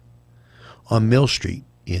Florist on Mill Street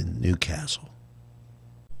in Newcastle.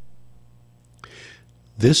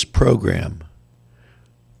 This program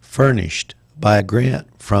furnished by a grant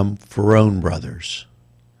from Ferrone Brothers,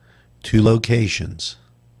 2 locations,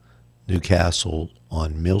 Newcastle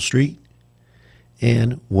on Mill Street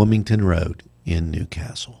and Wilmington Road in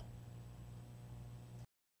Newcastle.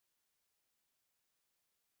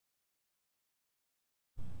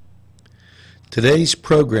 Today's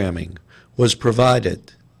programming was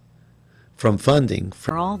provided from funding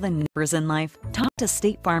For all the numbers in life, talk to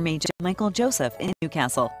State Farm agent Michael Joseph in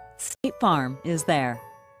Newcastle. State Farm is there.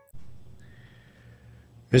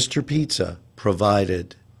 Mr. Pizza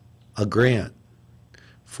provided a grant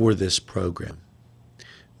for this program.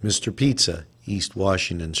 Mr. Pizza, East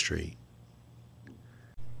Washington Street.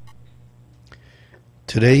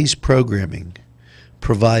 Today's programming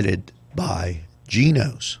provided by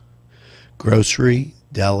Geno's, Grocery,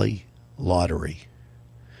 Deli, Lottery.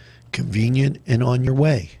 Convenient and on your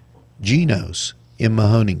way. Geno's in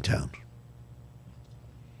Mahoningtown.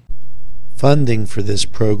 Funding for this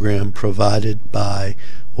program provided by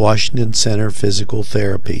Washington Center Physical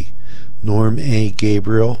Therapy, Norm A.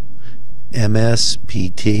 Gabriel,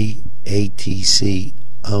 MSPT, ATC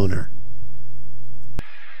owner.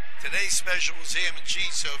 today's special was ham and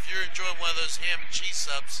cheese, so if you're enjoying one of those ham and cheese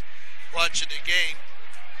subs watching the game,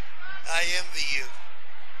 I envy you.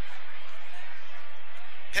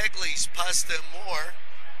 Pegley's Pasta and More,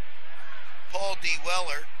 Paul D.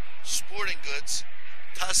 Weller, Sporting Goods,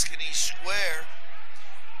 Tuscany Square,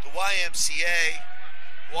 the YMCA,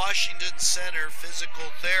 Washington Center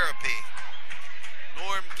Physical Therapy.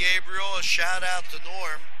 Norm Gabriel, a shout out to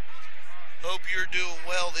Norm. Hope you're doing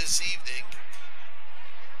well this evening.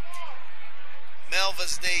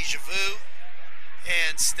 Melva's Deja Vu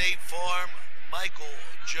and State Farm, Michael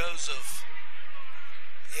Joseph,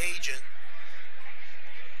 agent.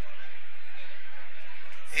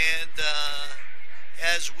 And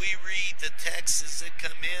as we read the texts that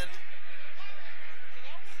come in,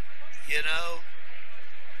 you know,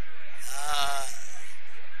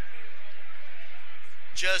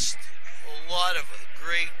 just a lot of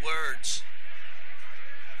great words.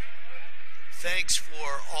 Thanks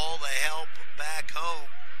for all the help back home.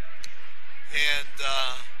 And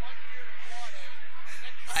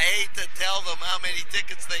I hate to tell them how many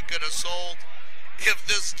tickets they could have sold if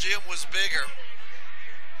this gym was bigger.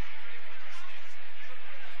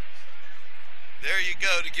 There you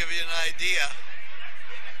go, to give you an idea.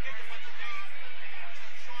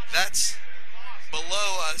 That's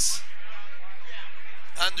below us,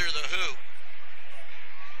 under the hoop.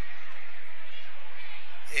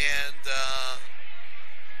 And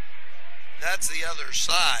that's the other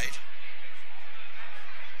side.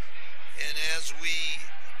 And as we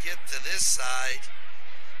get to this side,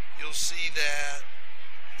 you'll see that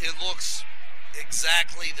it looks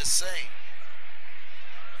exactly the same.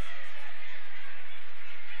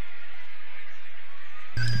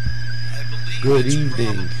 I believe Good it's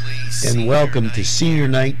evening probably and senior welcome to night. Senior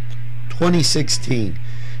Night 2016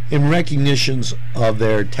 in recognitions of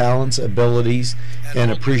their talents, abilities,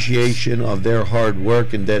 and appreciation of their hard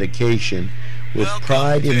work and dedication. With Welcome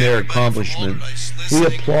pride in to their everybody from accomplishment, Allderdice we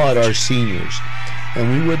listening, applaud our watching. seniors,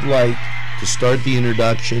 and we would like to start the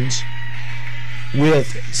introductions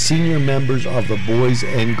with senior members of the boys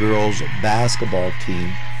and girls basketball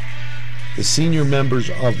team. The senior members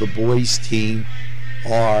of the boys team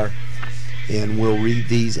are, and we'll read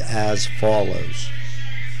these as follows.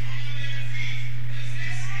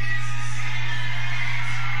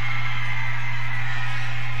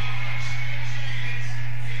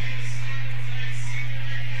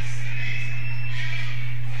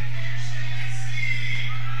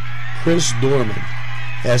 Chris Dorman,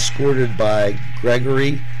 escorted by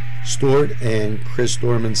Gregory Stewart and Chris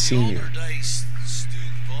Dorman Sr. Allderdice student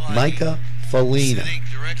body Micah Felina, sitting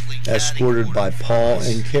directly escorted catty-corner by from Paul us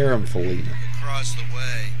and Karen Felina. across the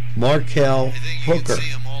way. Markel I think you can Hooker,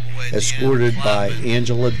 see 'em all the way at the end, escorted by clapping.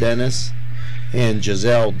 Angela Dennis and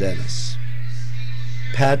Giselle Dennis.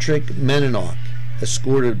 Patrick Meninock,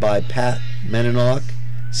 escorted by Pat Meninock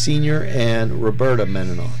Sr. and Roberta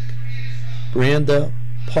Meninock. Branda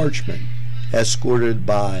Parchman, escorted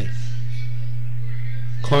by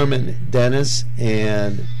Carmen Dennis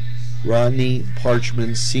and Rodney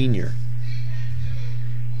Parchman Sr.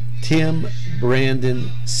 Tim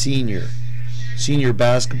Brandon Sr., senior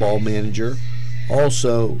basketball manager,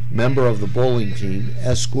 also member of the bowling team,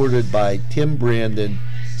 escorted by Tim Brandon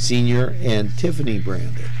Sr. and Tiffany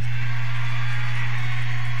Brandon.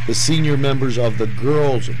 The senior members of the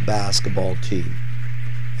girls basketball team,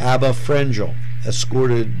 Abba Frengel,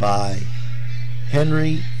 escorted by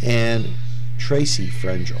Henry and Tracy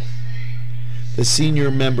Frengel. The senior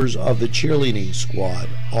members of the cheerleading squad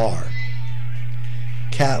are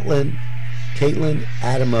Caitlin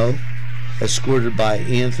Adamo, escorted by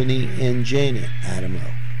Anthony and Janet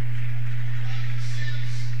Adamo.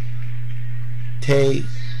 Tay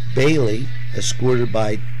Bailey, escorted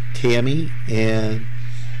by Tammy and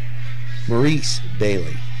Maurice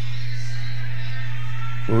Bailey.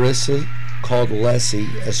 Marissa Caldalesi,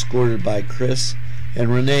 escorted by Chris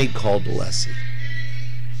and Renee Caldalesi.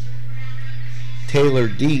 Taylor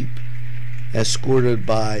Deep, escorted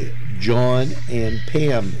by John and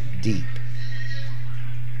Pam Deep.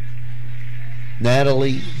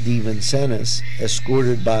 Natalie DeVincentis,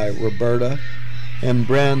 escorted by Roberta and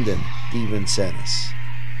Brandon DeVincentis.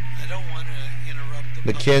 I don't want to interrupt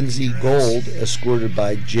the Mackenzie public address Gold, escorted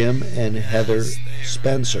by Jim and Heather as they are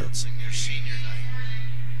Spencer. announcing their senior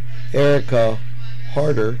night. Erica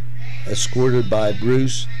Harder, escorted by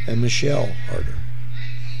Bruce and Michelle Harder.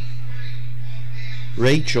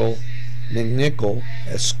 Rachel McNichol,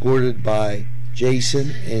 escorted by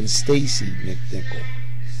Jason and Stacy McNichol.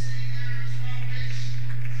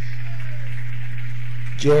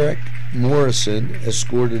 Jarek Morrison,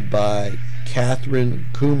 escorted by Catherine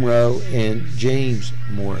Kumro and James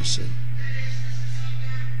Morrison.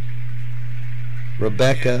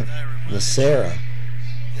 Rebecca And I remind Nacera, you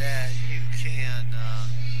that you can,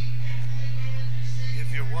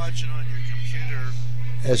 if you're watching on your computer,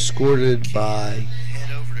 escorted by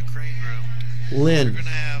head over to Crane Room. We're Lynn going to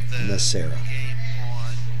have the Nacera. game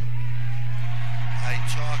on. I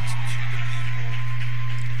talked to the people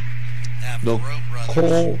at the Rome Brothers.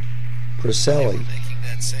 Nicole They were Priscelli, making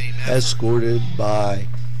that same effort. escorted by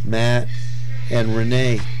Matt and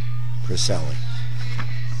Renee Priscelli.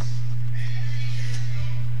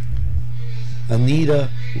 Anita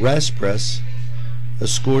Respris,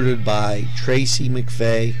 escorted by Tracy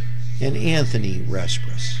McFay and Anthony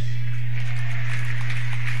Respris.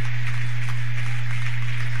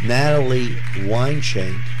 Natalie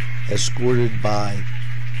Weinshank, escorted by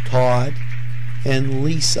Todd and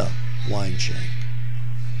Lisa Weinshank.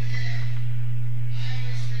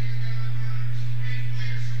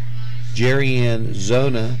 Jerry Ann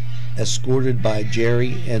Zona, escorted by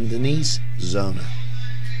Jerry and Denise Zona.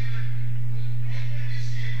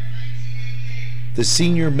 The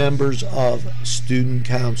senior members of Student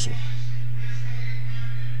Council.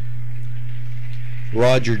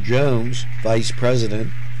 Roger Jones, Vice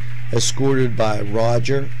President, escorted by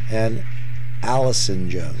Roger and Allison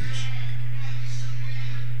Jones.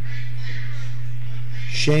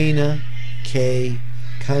 Shayna K.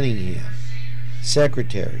 Cunningham,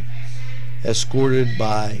 Secretary, escorted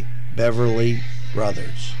by Beverly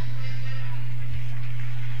Brothers.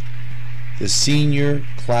 The senior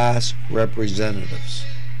class representatives.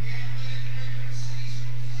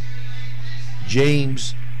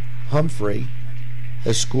 James Humphrey,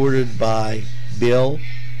 escorted by Bill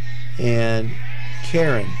and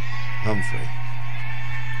Karen Humphrey.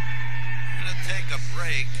 I'm going to take a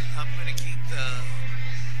break. I'm going to keep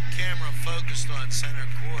the camera focused on center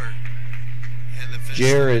court. And the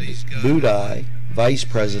Jared festivities go Budai, Vice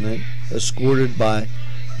President, escorted by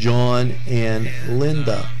John and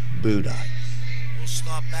Linda Budai. We'll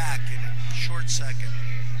stop back in a short second.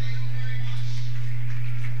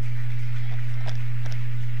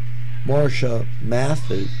 Marcia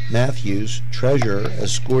Matthews, Treasurer,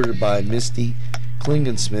 escorted by Misty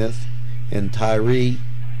Klingensmith and Tyree.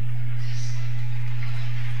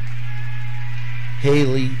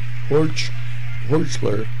 Haley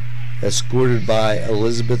Horchler, escorted by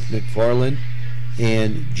Elizabeth McFarland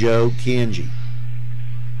and Joe Kanji.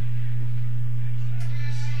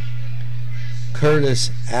 Curtis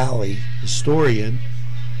Alley, Historian,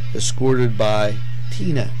 escorted by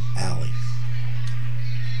Tina Alley.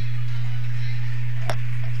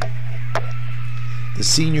 The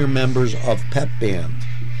senior members of Pep Band.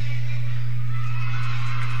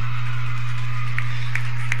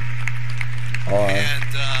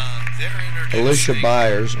 Alicia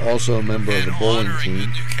Byers, also a member of the bowling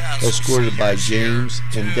team, escorted by James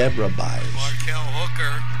and Deborah Byers.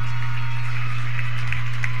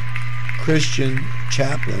 Christian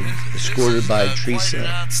Chaplin, escorted by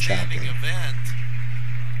Teresa Chaplin.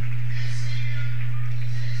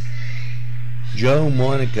 Joe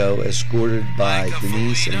Monaco, escorted by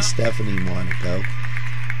Denise and Stephanie Monaco.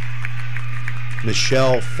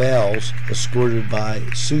 Michelle Fales, escorted by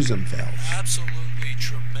Susan Fales. Absolutely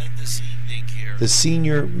tremendous evening here. The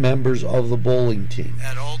senior members of the bowling team.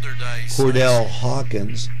 At Allderdice. Cordell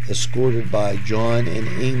Hawkins, escorted by John and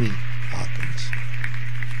Amy Hawkins.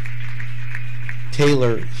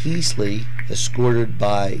 Taylor Heasley, escorted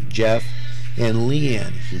by Jeff and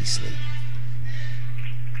Leanne Heasley.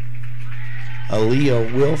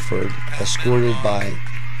 Aaliyah Wilford, escorted by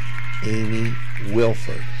Amy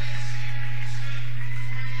Wilford.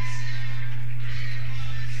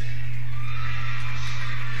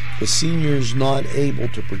 The seniors not able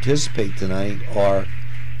to participate tonight are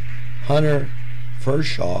Hunter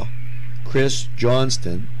Fershaw, Chris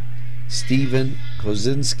Johnston, Stephen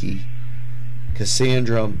Kozinski,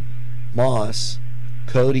 Cassandra Moss,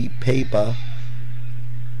 Cody Papa,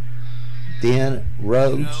 Dan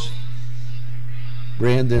Rhodes,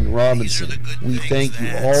 Brandon Robinson. We thank you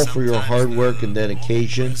all for your hard work and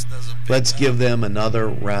dedication. Let's give them another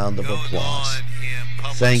round of applause.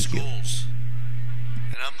 Thank you.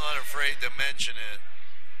 And I'm not afraid to mention it,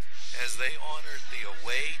 as they honored the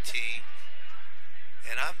away team,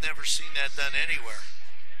 and I've never seen that done anywhere.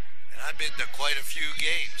 And I've been to quite a few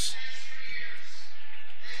games.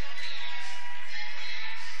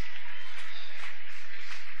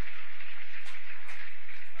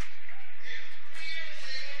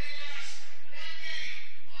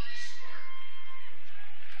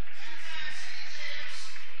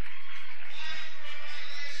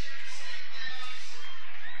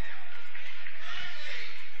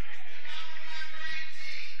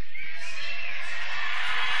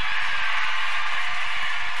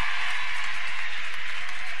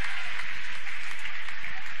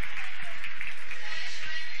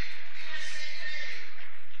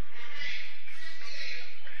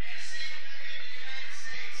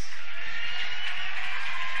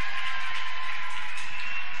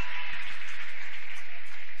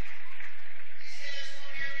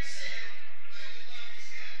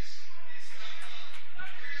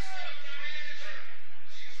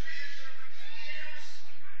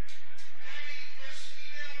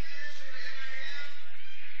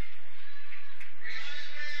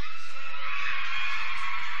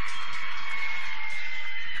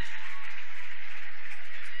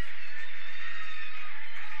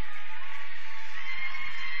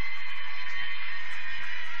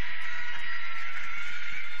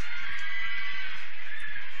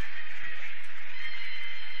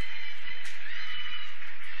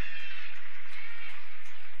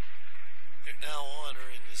 Now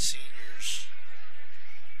honoring the seniors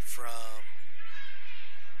from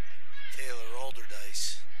Taylor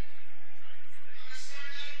Allderdice.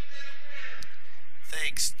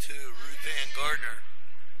 Thanks to Ruth Ann Gardner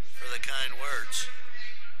for the kind words.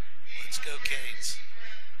 Let's go Canes.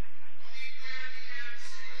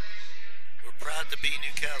 We're proud to be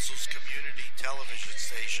Newcastle's community television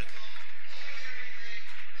station.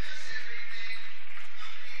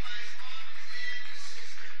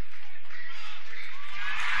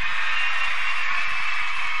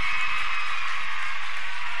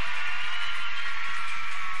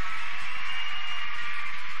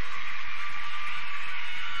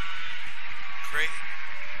 Creighton,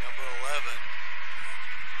 number 11.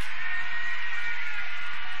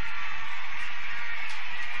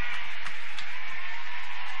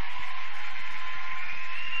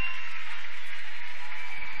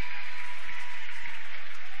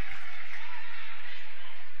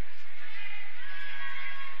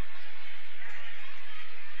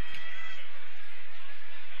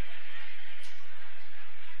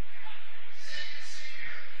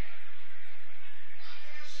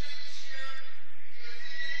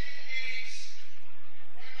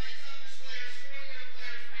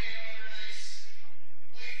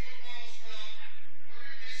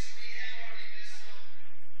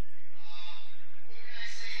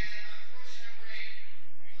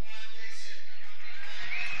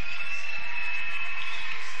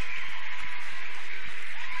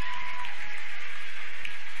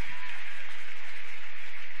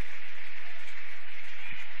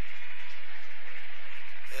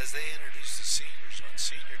 As they introduce the seniors on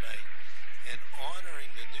senior night and honoring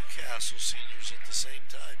the Newcastle seniors at the same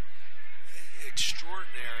time.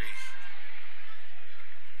 Extraordinary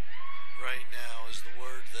right now is the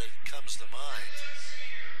word that comes to mind.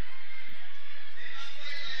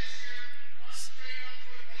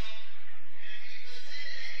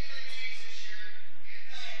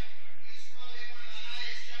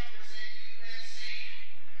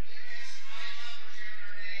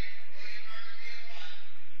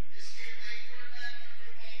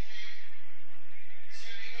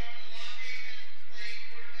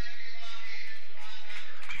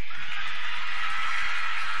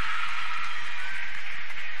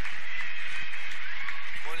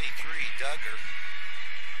 Duggar.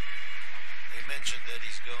 They mentioned that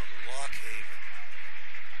he's going to Lockhaven.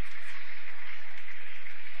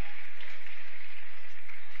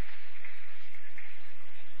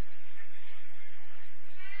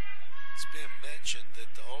 It's been mentioned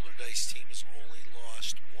that the Allderdice team has only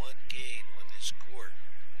lost one game on this court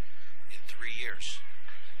in 3 years.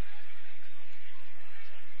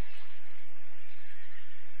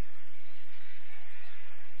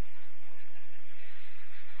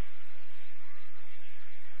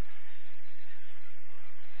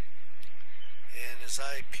 As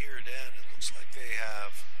I peer down, it looks like they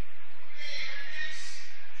have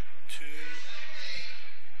 2,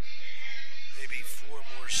 maybe 4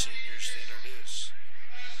 more seniors to introduce.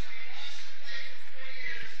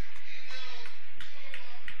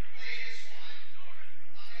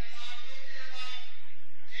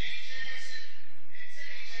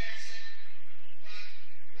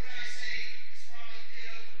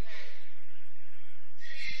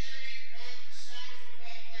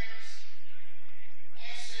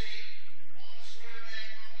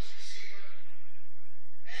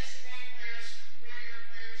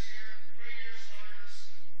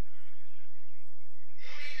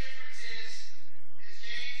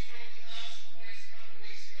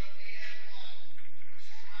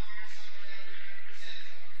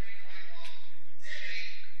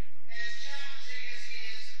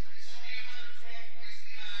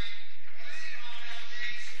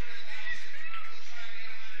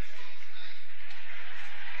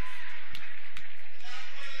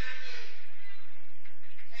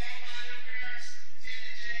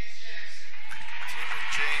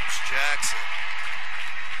 Jackson.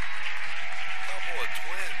 Couple of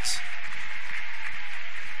twins.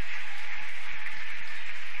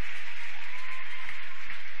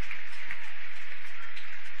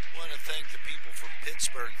 Want to thank the people from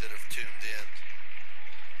Pittsburgh that have tuned in.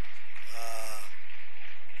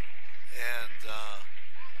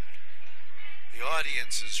 The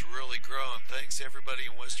audience is really growing. Thanks to everybody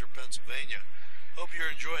in Western Pennsylvania. Hope you're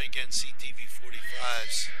enjoying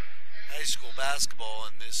NCTV45's high school basketball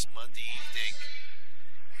on this Monday evening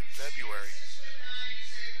in February.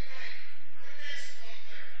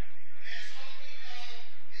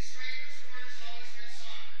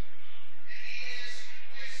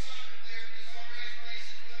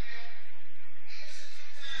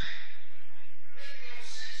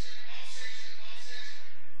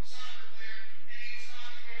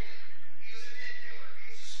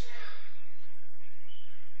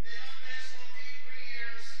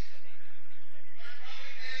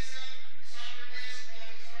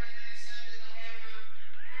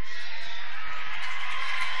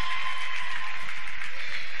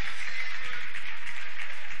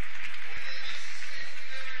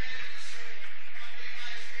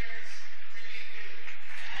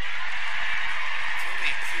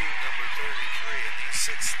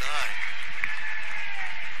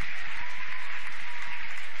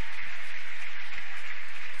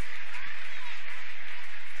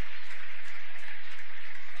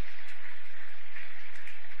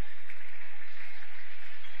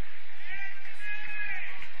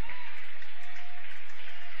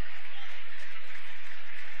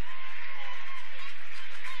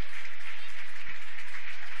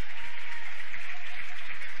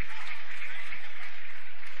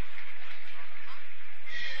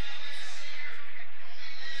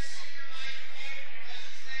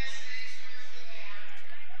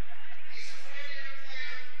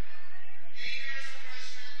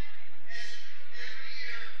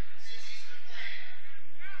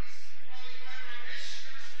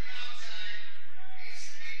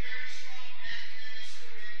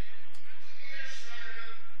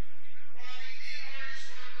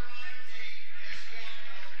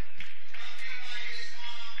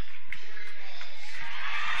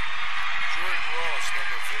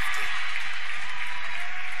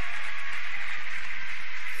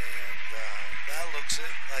 looks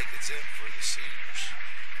like it's in for the seniors.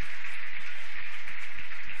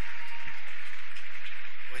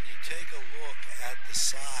 When you take a look at the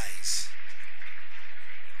size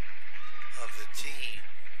of the team,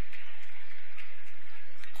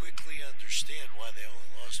 you quickly understand why they only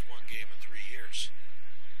lost one game in 3 years.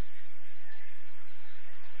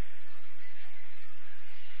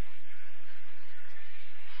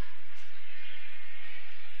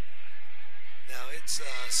 Now it's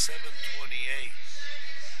 7:28.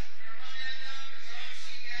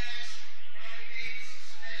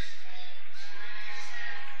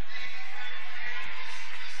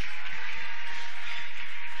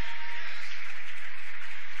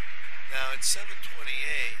 Now it's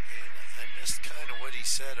 7:28, and I missed kind of what he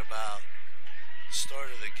said about the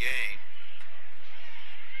start of the game.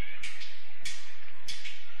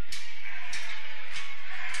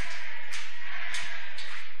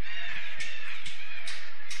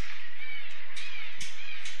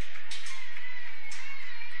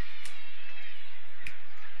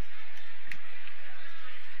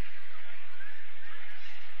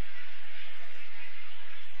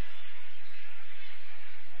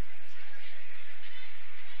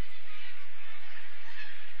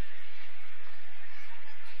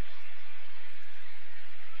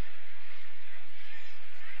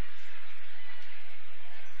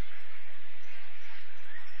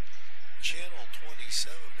 Channel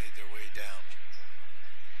 27 made their way down.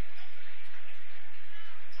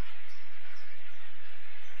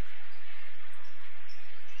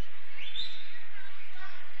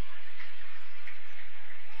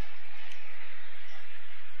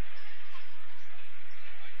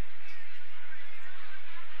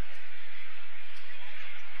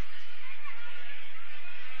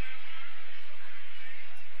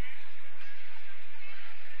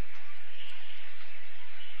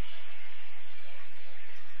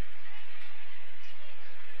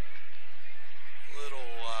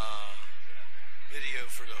 Video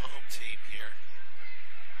for the home team here.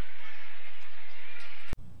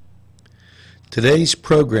 Today's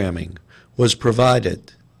programming was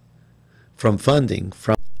provided from funding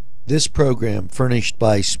from this program furnished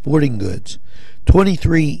by Sporting Goods,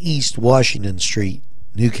 23 East Washington Street,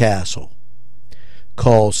 Newcastle.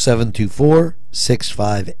 Call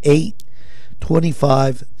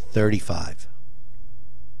 724-658-2535.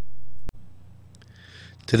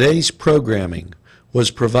 Today's programming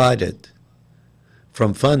was provided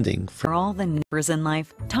from funding For all the numbers in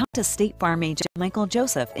life, talk to State Farm agent Michael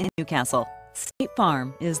Joseph in Newcastle. State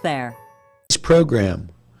Farm is there. This program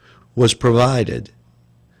was provided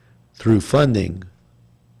through funding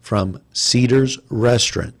from Cedars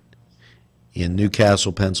Restaurant in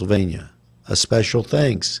Newcastle, Pennsylvania. A special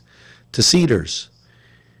thanks to Cedars,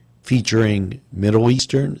 featuring Middle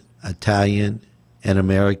Eastern, Italian, and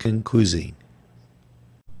American cuisine.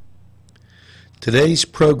 Today's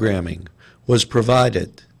programming was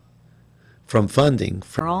provided from funding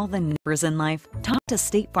For all the numbers in life, talk to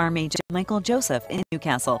State Farm agent Michael Joseph in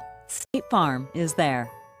Newcastle. State Farm is there.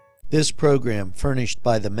 This program furnished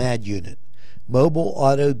by the MAD Unit, Mobile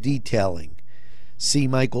Auto Detailing. See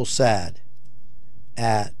Michael Sad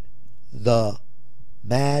at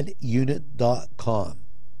themadunit.com.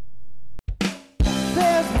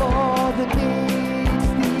 There's more than meets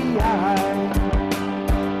the eye.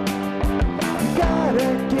 You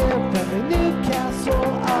gotta give them a Newcastle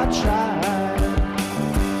a try.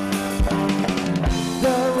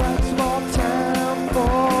 They're a small town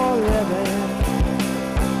for living.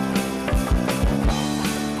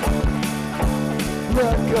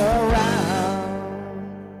 Look around.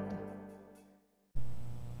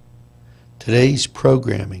 Today's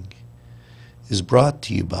programming is brought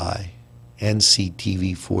to you by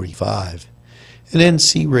NCTV45 and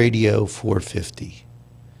NC Radio 450,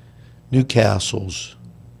 Newcastle's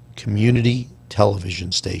community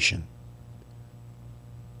television station.